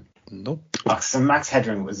Headroom? Nope. So Max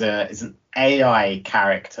Headroom is an AI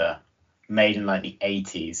character made in like the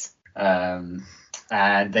 80s.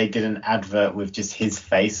 And they did an advert with just his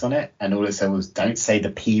face on it, and all it said was, don't say the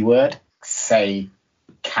P word, say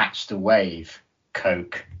catch the wave,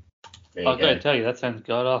 Coke. I've got to tell you, that sounds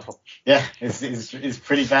god awful. Yeah, it's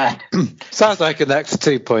pretty bad. Sounds like an X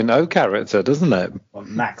 2.0 character, doesn't it? Well,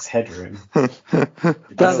 Max Headroom. He's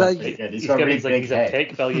He's got a really big he's head. a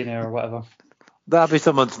tech billionaire or whatever. That'll be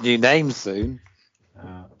someone's new name soon.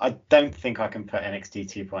 I don't think I can put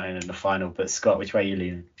NXT 2.0 in the final, but Scott, which way are you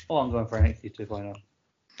leaning? Oh, I'm going for NXT 2.0.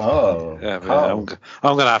 Oh, Yeah, I'm going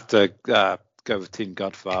to have to go with Team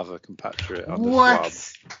Godfather compatriot on this what? one.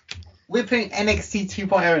 We're putting NXT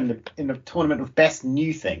 2.0 in the tournament of best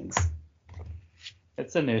new things.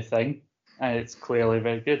 It's a new thing, and it's clearly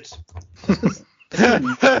very good. It's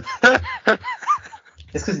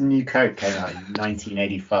because New Coke came out in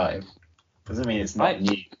 1985. Doesn't mean it's not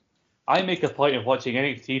new. I make a point of watching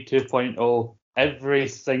NXT 2.0 every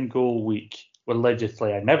single week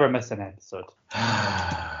religiously. I never miss an episode.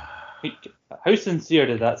 How sincere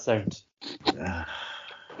did that sound? You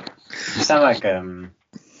sound like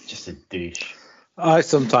just a douche. I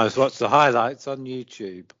sometimes watch the highlights on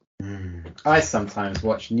YouTube. I sometimes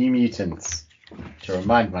watch New Mutants to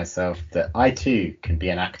remind myself that I too can be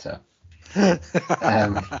an actor.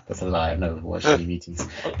 That's a lie. I've never watched New Mutants.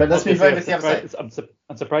 But let's move over to the episode.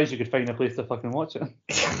 I'm surprised you could find a place to fucking watch it.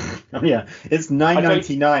 Oh yeah, it's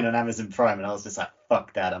 $9.99 on Amazon Prime, and I was just like,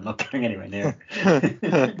 "Fuck that! I'm not going anywhere near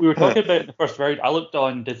it." We were talking about it in the first round. I looked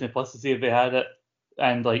on Disney Plus to see if they had it,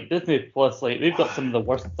 and like Disney Plus, like they've got some of the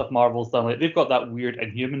worst stuff Marvel's done. Like they've got that weird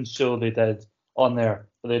Inhumans show they did on there,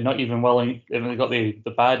 but they're not even willing. They've only got the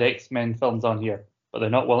bad X-Men films on here, but they're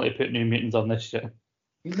not willing to put New Mutants on this shit.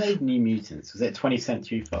 Who made New Mutants? Was it 20th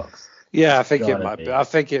Century Fox? Yeah, I think it might be. I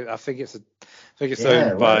think it's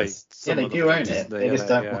owned by. Yeah, they do own it. They just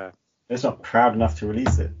don't. Yeah. They're just not proud enough to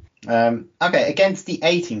release it. Okay, against the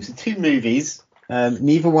A team. So 2 movies.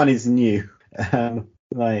 Neither one is new.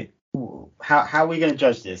 Like, how are we going to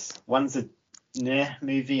judge this? One's a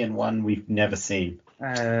movie and one we've never seen.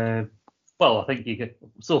 Well, I think you get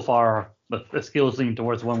so far the skills lean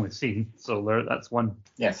towards one we've seen, so that's one.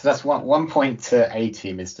 Yeah, so that's one point to A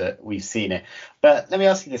team is that we've seen it. But let me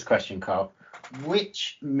ask you this question, Carl.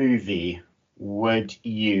 Which movie would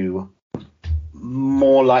you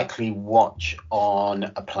more likely watch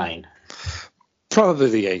on a plane? Probably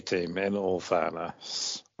the A team, in all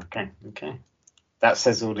fairness. Okay. That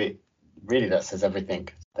says that says everything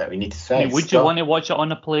that we need to say. I mean, would you want to watch it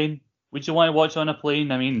on a plane?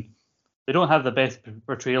 I mean, they don't have the best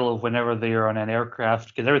portrayal of whenever they're on an aircraft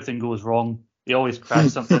because everything goes wrong. They always crash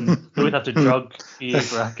something. They would have to drug PA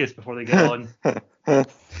Brackus before they get on.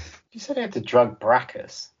 You said they had to drug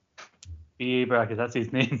Brackus. B.A. Baracus, that's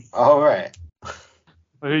his name. Oh, right.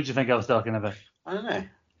 Well, who do you think I was talking about? I don't know.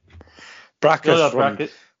 Brackus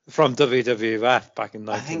Brackett. from WWF back in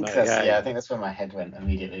I think 1998. I think that's where my head went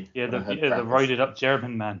immediately. Yeah, when I the heard Brackus. roided up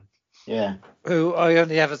German man. Yeah. Who I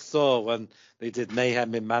only ever saw when they did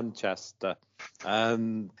Mayhem in Manchester,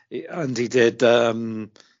 and he did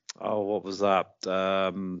what was that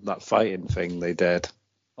that fighting thing they did?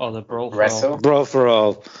 Oh, the Brawl for Wrestle? All. Brawl for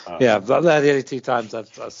All. Oh. Yeah, they're the only two times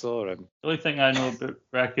I saw him. The only thing I know about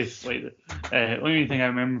Brackus, like, only thing I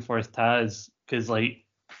remember for is Taz, because like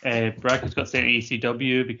Brackus got sent to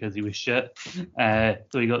ECW because he was shit.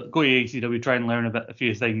 So he got go to ECW, try and learn a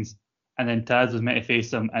few things, and then Taz was meant to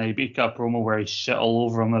face him, and he got a promo where he shit all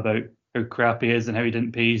over him about how crap he is and how he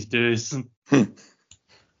didn't pay his dues. It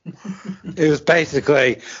was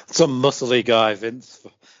basically some muscly guy Vince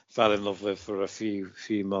fell in love with for a few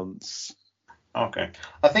months. Okay.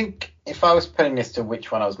 I think if I was putting this to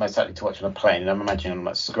which one I was most likely to watch on a plane, and I'm imagining I'm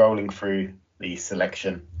like scrolling through the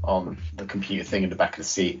selection on the computer thing in the back of the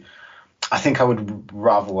seat, I think I would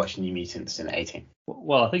rather watch New Mutants in 18.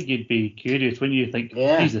 Well, I think you'd be curious when you think,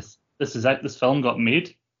 Yeah. Jesus, this film got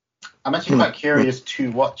made. I'm actually quite curious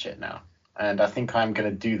to watch it now, and I think I'm going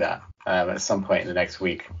to do that at some point in the next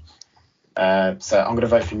week. So I'm going to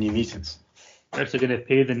vote for New Mutants. They're actually going to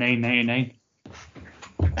pay the $9.99.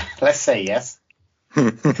 Let's say yes.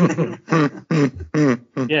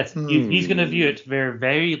 Yes, he's going to view it for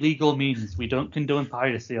very legal means. We don't condone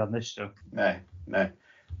piracy on this show. No. I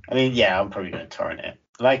mean, yeah, I'm probably going to torrent it.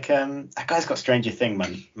 Like, that guy's got Stranger Thing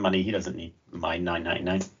money. He doesn't need my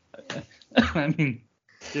 $9.99. I mean,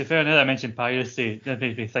 to be fair, now that I mentioned piracy, that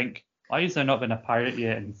made me think, why has there not been a pirate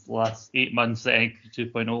yet in the last 8 months that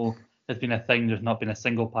NXT 2.0 has been a thing? There's not been a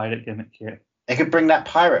single pirate gimmick yet. They could bring that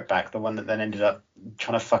pirate back, the one that then ended up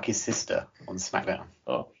trying to fuck his sister on SmackDown.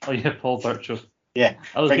 Oh yeah, Paul Burchill. Yeah,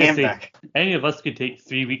 I was bring going him to say, back. any of us could take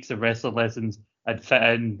 3 weeks of wrestling lessons and fit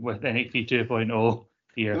in with NXT 2.0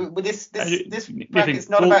 here. But this Nathan, bracket's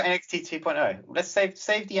not go- about NXT 2.0. Let's save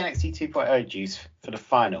the NXT 2.0 juice for the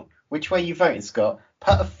final. Which way you voting, Scott?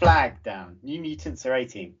 Put a flag down. New Mutants are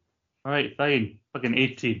 18. All right, fine. Fucking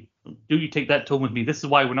 18. Do you take that tone with me? This is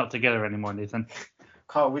why we're not together anymore, Nathan.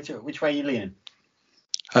 Carl, which way are you leaning?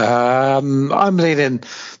 I'm leaning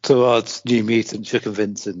towards New Mutants. You're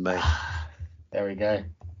convincing me. There we go.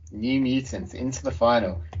 New Mutants into the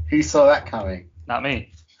final. Who saw that coming? Not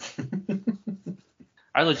me.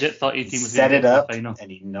 I legit thought 18 was Set going it to get up to the final.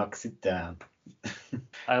 and he knocks it down.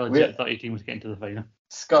 I legit thought 18 was getting to the final.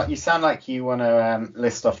 Scott, you sound like you want to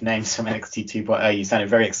list off names from NXT 2.0. You sounded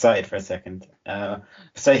very excited for a second.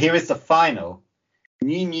 So here is the final.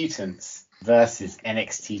 New Mutants versus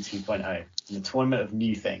NXT 2.0 in the Tournament of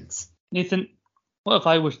New Things. Nathan, what if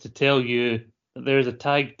I was to tell you that there's a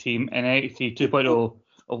tag team in NXT 2.0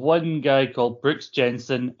 of one guy called Brooks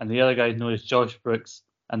Jensen and the other guy known as Josh Brooks,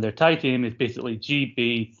 and their tag team is basically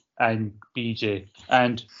GB and BJ.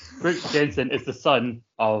 And Brooks Jensen is the son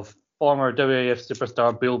of former WAF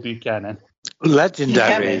superstar Bill Buchanan.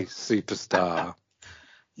 Legendary Buchanan. superstar.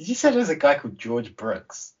 Did you say there was a guy called George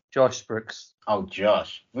Brooks? Josh Brooks. Oh,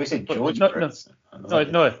 Josh. We said George No, Brooks.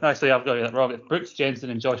 No, actually, I've got that wrong. It's Brooks Jensen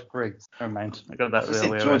and Josh Briggs. Never mind. I got that We the said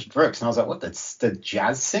way George around. Brooks, and I was like, what, that's the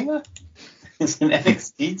jazz singer? It's in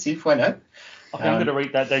NXT 2.0? Okay, I'm going to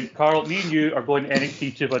write that down. Carl, me and you are going to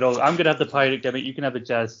NXT 2.0. I'm going to have the pirate gimmick. You can have the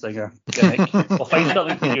jazz singer gimmick. We'll find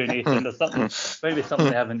something to do, Nathan. There's maybe something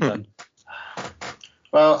they haven't done.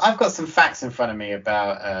 Well, I've got some facts in front of me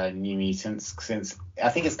about New Mutants, since I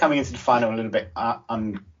think it's coming into the final a little bit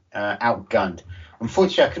outgunned.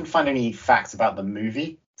 Unfortunately, I couldn't find any facts about the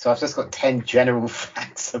movie, so I've just got 10 general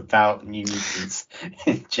facts about New Mutants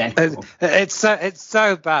in general. It's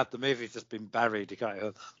so bad. The movie's just been buried. You can't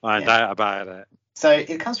even find out about it. So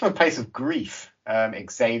it comes from a place of grief.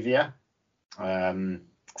 Xavier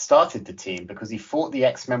started the team because he thought the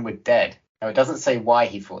X-Men were dead. Now, it doesn't say why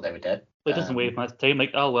he thought they were dead. It doesn't wait much time.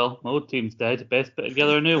 Like, oh well, my old team's dead. Best put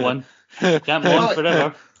together a new one. Can't go on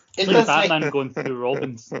forever. It It's like does Batman going through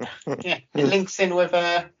Robins. Yeah, it links in with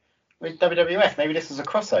WWF. Maybe this was a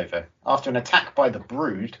crossover. After an attack by the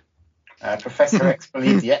Brood, Professor X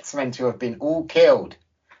believed the X-Men to have been all killed.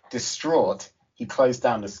 Distraught, he closed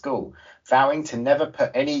down the school, vowing to never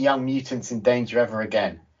put any young mutants in danger ever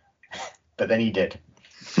again. But then he did.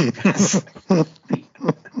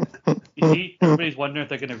 You see, everybody's wondering if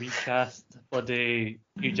they're going to recast bloody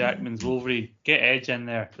Hugh Jackman's Wolverine. Get Edge in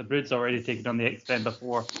there. The Brood's already taken on the X-Men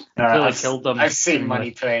before. Clearly killed them. I've seen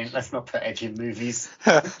Money Plane. Let's not put Edge in movies.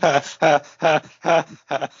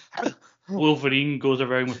 Wolverine goes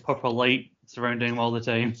around with purple light surrounding him all the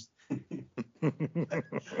time.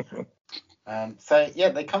 So yeah,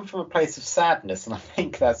 they come from a place of sadness, and I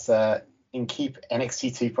think that's NXT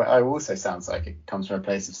 2.0 also sounds like it comes from a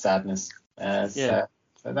place of sadness. So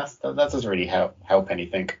that doesn't really help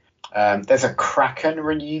anything. There's a Kraken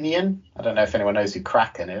reunion. I don't know if anyone knows who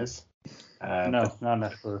Kraken is. No,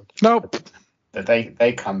 not sure. Nope. But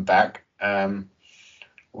they come back.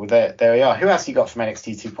 Well, there we are. Who else you got from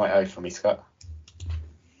NXT 2.0 for me, Scott?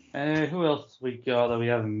 Who else we got that we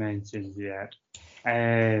haven't mentioned yet?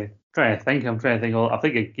 I'm trying to think. I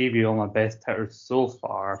think I gave you all my best hitters so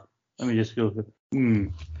far. Let me just go.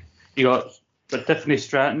 You got Tiffany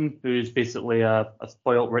Stratton, who's basically a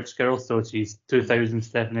spoiled rich girl, so she's 2000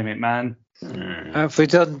 Stephanie McMahon. Have we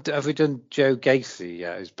done Joe Gacy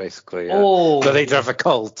yet? Who's basically the leader of a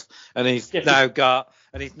cult, and he's now got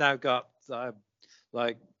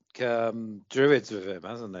druids with him,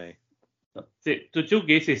 hasn't he? So Joe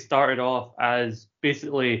Gacy started off as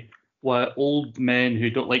basically what old men who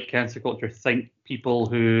don't like cancer culture think people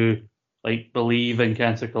who like believe in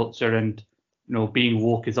cancer culture and being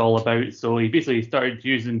woke is all about. So he basically started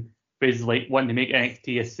using phrases like wanting to make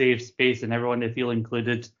NXT a safe space and everyone to feel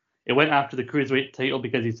included. It went after the cruiserweight title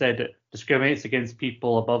because he said it discriminates against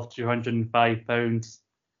people above 205 pounds.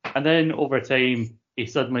 And then over time, he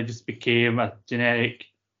suddenly just became a generic,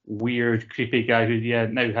 weird, creepy guy who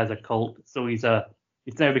now has a cult. So he's now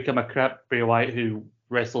become a crap Bray Wyatt who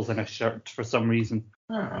wrestles in a shirt for some reason.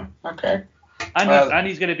 Oh, okay. And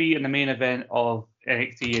he's going to be in the main event of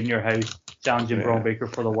NXT in Your House, challenging Braun Breaker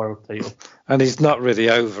for the world title. And he's not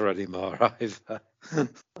really over anymore either.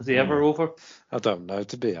 Was he ever over? I don't know,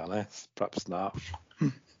 to be honest. Perhaps not.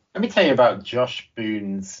 Let me tell you about Josh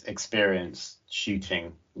Boone's experience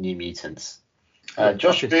shooting New Mutants.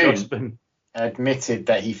 Josh Boone admitted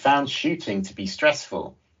that he found shooting to be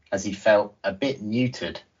stressful as he felt a bit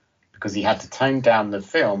neutered because he had to tone down the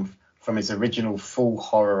film from his original full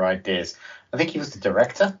horror ideas. I think he was the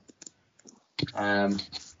director.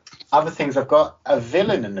 Other things I've got, a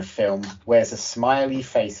villain in the film wears a smiley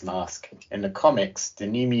face mask. In the comics, the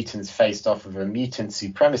New Mutants faced off with a mutant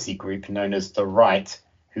supremacy group known as the Right,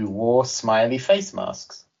 who wore smiley face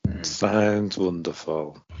masks. Sounds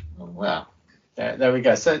wonderful. Well, there we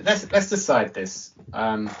go. So let's decide this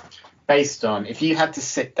based on if you had to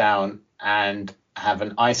sit down and have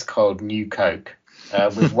an ice cold new Coke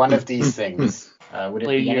with one of these things. Would it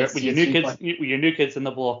be with your new kids in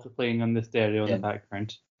the block playing on the stereo in the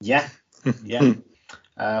background? Yeah.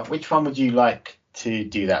 Which one would you like to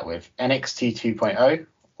do that with? NXT 2.0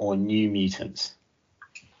 or New Mutants?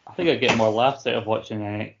 I think I'd get more laughs out of watching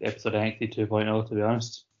an episode of NXT 2.0, to be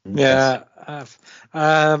honest. Yeah, I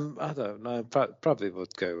don't know. Probably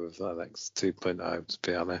would go with NXT 2.0, to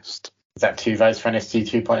be honest. Is that 2 votes for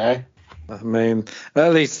NXT 2.0? I mean,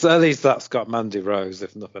 at least that's got Mandy Rose,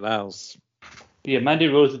 if nothing else. Yeah, Mandy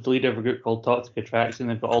Rose is the leader of a group called Toxic Attraction.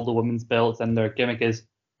 They've got all the women's belts, and their gimmick is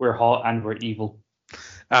we're hot and we're evil.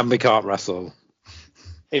 And we can't wrestle.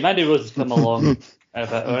 Hey, Mandy Rose has come along. All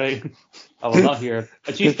right. I will not hear.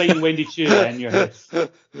 And she's fighting Wendy Chu in Your House.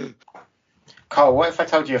 Carl, what if I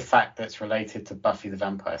told you a fact that's related to Buffy the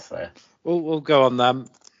Vampire Slayer? We'll go on them.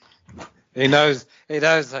 He knows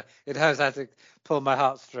how to pull my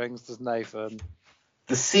heartstrings, does Nathan?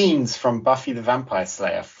 The scenes from Buffy the Vampire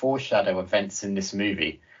Slayer foreshadow events in this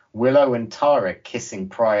movie. Willow and Tara kissing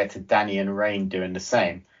prior to Danny and Rain doing the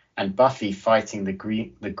same, and Buffy fighting the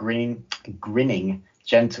grinning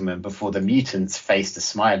gentleman before the mutants face the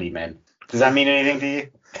smiley men. Does that mean anything to you?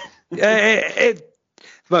 It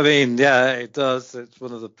does. It's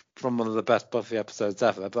one of the best Buffy episodes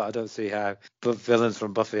ever, but I don't see how villains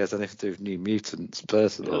from Buffy has anything to do with New Mutants,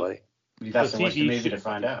 personally. You'd have to watch the movie to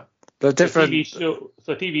find out. They're different.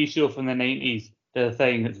 A TV show from the 90s did a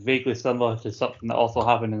thing that's vaguely similar to something that also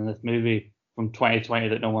happened in this movie from 2020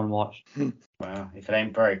 that no one watched. Well, if it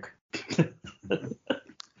ain't broke.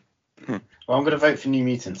 Well, I'm going to vote for New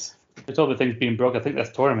Mutants. We talk about things being broke. I think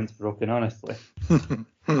this tournament's broken, honestly.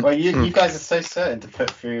 Well, you guys are so certain to put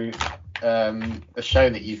through a show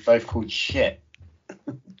that you've both called shit.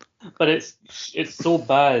 But it's so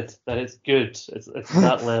bad that it's good. It's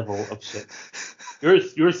that level of shit.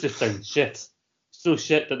 Yours just sounds shit. So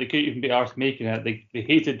shit that they couldn't even be arsed making it. They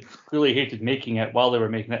clearly hated making it while they were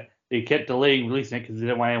making it. They kept delaying releasing it because they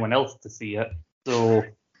didn't want anyone else to see it. So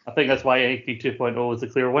I think that's why NXT 2.0 is the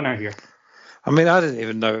clear winner here. I mean, I didn't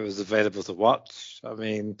even know it was available to watch. I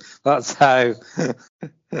mean, that's how.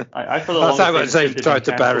 That's how much they've tried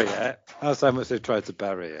to bury it. That's how much they've tried to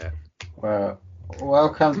bury it. Well,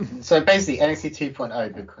 welcome. So basically, NXT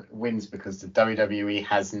 2.0 wins because the WWE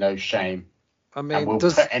has no shame. I mean, and will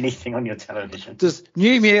put anything on your television. Does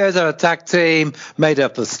New Mutants are a tag team made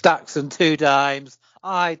up of Stacks and Two Dimes?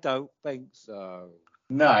 I don't think so.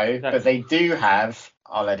 No, but they do have.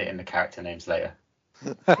 I'll edit in the character names later.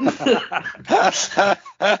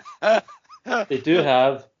 They do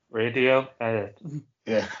have radio edit.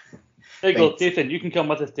 Yeah. There you go, Nathan. You can come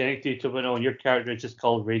with us to NXT 2.0, and your character is just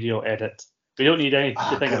called Radio Edit. We don't need any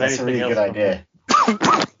to think of That's a anything really else. good idea.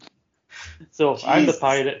 So I'm the Jesus.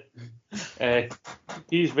 pirate.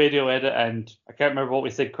 He's Radio Edit, and I can't remember what we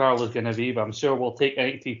said Carl was going to be, but I'm sure we'll take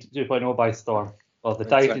NXT 2.0 by storm. Well, the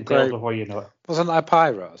dice and tails before you know it. Wasn't I a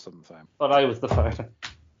pirate or something? But I was the pirate.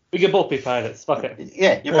 We can both be pirates. Fuck it.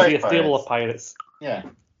 Yeah, you're We'll both be a stable pirates. of pirates.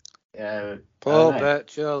 Yeah. Paul I don't know.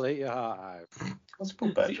 Birchall, eat your heart out. What's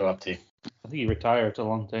Paul Birchall up to? I think he retired a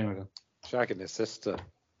long time ago. Shagging his sister.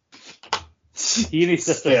 He and his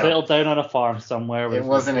sister Still. settled down on a farm somewhere with It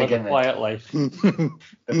wasn't a with a gimmick. quiet life. The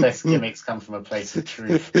best gimmicks come from a place of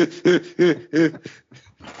truth.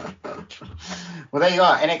 Well, there you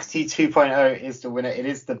are. NXT 2.0 is the winner. It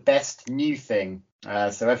is the best new thing.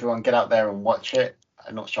 So everyone get out there and watch it.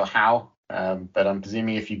 I'm not sure how, but I'm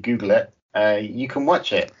presuming if you Google it, you can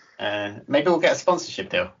watch it. Maybe we'll get a sponsorship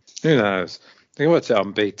deal. Who knows? You can watch it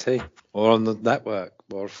on BT or on the network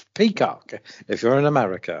or Peacock if you're in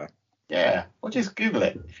America. Yeah, or just Google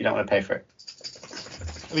it if you don't want to pay for it.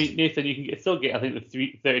 I mean, Nathan, you can still get, I think,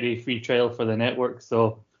 the 30-day free trial for the network.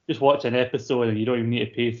 So just watch an episode and you don't even need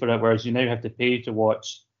to pay for it. Whereas you now have to pay to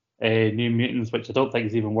watch New Mutants, which I don't think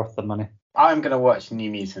is even worth the money. I'm going to watch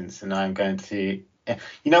New Mutants, and I'm going to.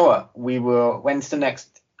 You know what? We will. When's the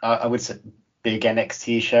next? I would say big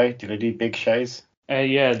NXT show. Do they do big shows?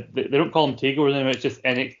 Yeah, they don't call them takeovers anymore. It's just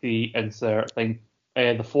NXT insert thing.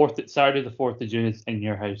 Saturday the 4th of June is in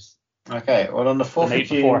your house. Okay. Well, on the The 4th night of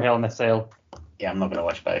June. before Hell in a Cell. Yeah, I'm not going to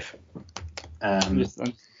watch both. I'm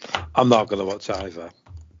I'm not going to watch either.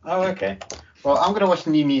 Oh, okay. Well, I'm going to watch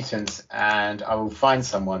New Mutants, and I will find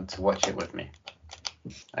someone to watch it with me.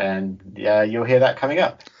 And you'll hear that coming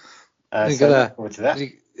up. You're So gonna- look forward to that.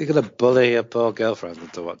 You're going to bully your poor girlfriend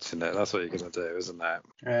into watching it. That's what you're going to do, isn't it?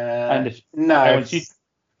 And if- no, and when she-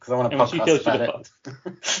 because I want to and when she tells podcast you about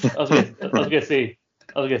it.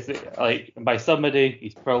 I was gonna say, like, by somebody,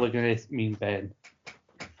 he's probably gonna mean Ben.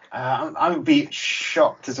 I would be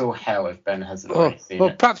shocked as all hell if Ben hasn't Well, already seen well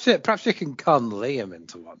it. perhaps you can con Liam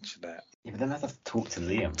into watching it. Yeah, but then I have to talk to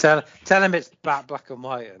Liam. Tell him it's black and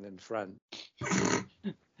white and in French.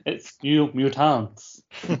 It's New Mutants.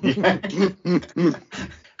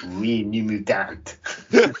 Oui, New Mutant.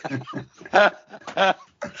 I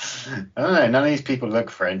don't know. None of these people look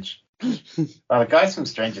French. The guys from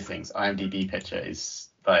Stranger Things IMDb picture is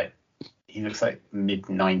like, he looks like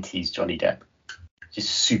mid-90s Johnny Depp. Just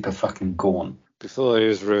super fucking gaunt. Before he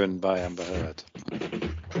was ruined by Amber Heard.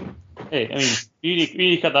 Hey, I mean, you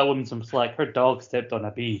need to cut that woman some slack. Her dog stepped on a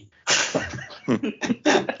bee.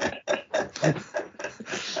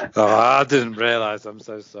 Oh, I didn't realise. I'm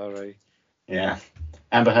so sorry. Yeah.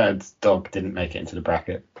 Amber Heard's dog didn't make it into the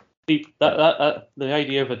bracket. See, that the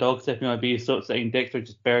idea of a dog stepping on a bee is sort of saying Dexter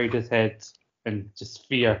just buried his head in just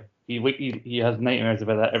fear. He has nightmares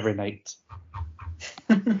about that every night.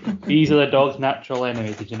 Bees are the dog's natural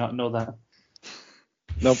enemy. Did you not know that?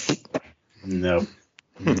 Nope. No.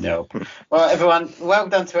 No. Well, everyone, well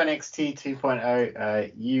done to NXT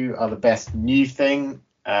 2.0. You are the best new thing.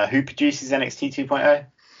 Who produces NXT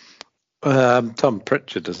 2.0? Tom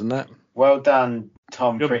Pritchard, isn't it? Well done,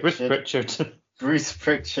 Tom You're Pritchard. Bruce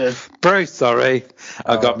Pritchard. Bruce, sorry.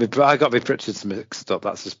 I Oh. got me Pritchards mixed up.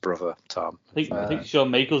 That's his brother, Tom. I think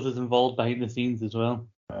Shawn Michaels is involved behind the scenes as well.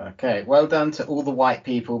 Okay, well done to all the white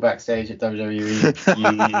people backstage at WWE. You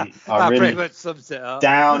That are pretty really much sums it up.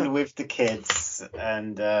 down with the kids,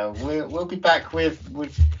 and we'll be back with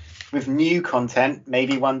new content.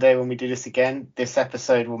 Maybe one day when we do this again, this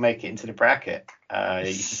episode will make it into the bracket. You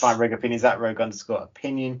can find Rogue Opinions at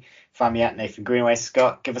Rogue_Opinion. Find me at Nathan Greenway.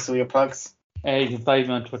 Scott, give us all your plugs. You can find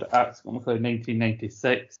me on Twitter at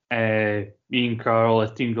ScottMcLeod1996. Me and Carl,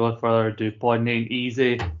 as Team Godfather, do Pod 9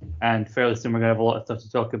 Easy, and fairly soon we're going to have a lot of stuff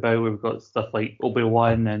to talk about. We've got stuff like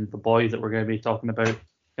Obi-Wan and The Boys that we're going to be talking about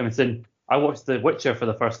coming soon. I watched The Witcher for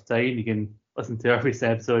the first time. You can listen to our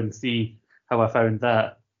recent episode and see how I found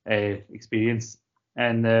that experience.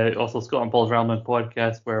 And also Scott and Paul's Realm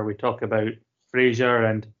podcast, where we talk about Frasier,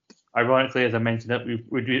 and ironically, as I mentioned it,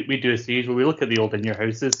 we do a series where we look at the old In Your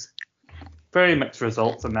Houses. Very mixed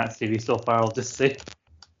results in that series so far, I'll just say.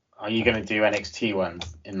 Are you going to do NXT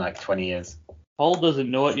ones in like 20 years? Paul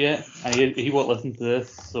doesn't know it yet, and he won't listen to this,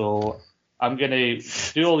 so I'm going to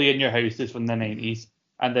do all the In Your Houses from the 90s,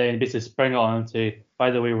 and then basically spring it on to,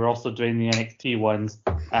 by the way, we're also doing the NXT ones,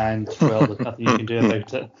 and, well, there's nothing you can do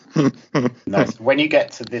about it. Nice. When you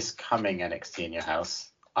get to this coming NXT in your house,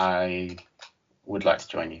 I would like to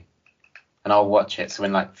join you, and I'll watch it. So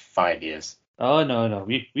in like 5 years. Oh no,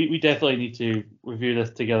 we definitely need to review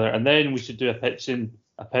this together, and then we should do a pitch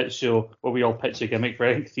show where we all pitch a gimmick for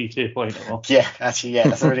NXT 2.0. Yeah, actually, yeah,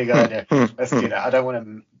 that's a really good idea. Let's do that. I don't want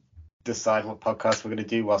to decide what podcast we're going to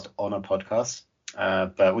do whilst on a podcast,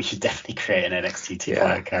 but we should definitely create an NXT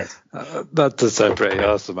 2.0 character. That does sound pretty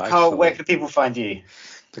awesome, actually. Carl, where can people find you?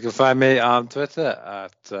 You can find me on Twitter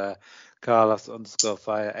at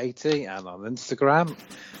Carlos_Fire80 and on Instagram.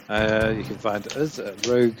 You can find us at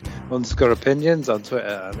Rogue_Opinions on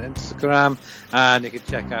Twitter and Instagram, and you can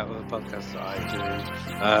check out the podcasts that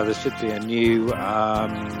I do. There should be a new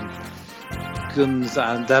Guns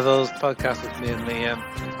and Devils podcast with me and Liam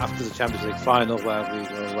after the Champions League final, where we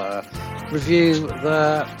will review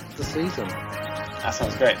the season. That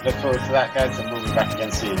sounds great. Look forward to that, guys, and we'll be back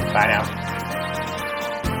again soon. Bye now.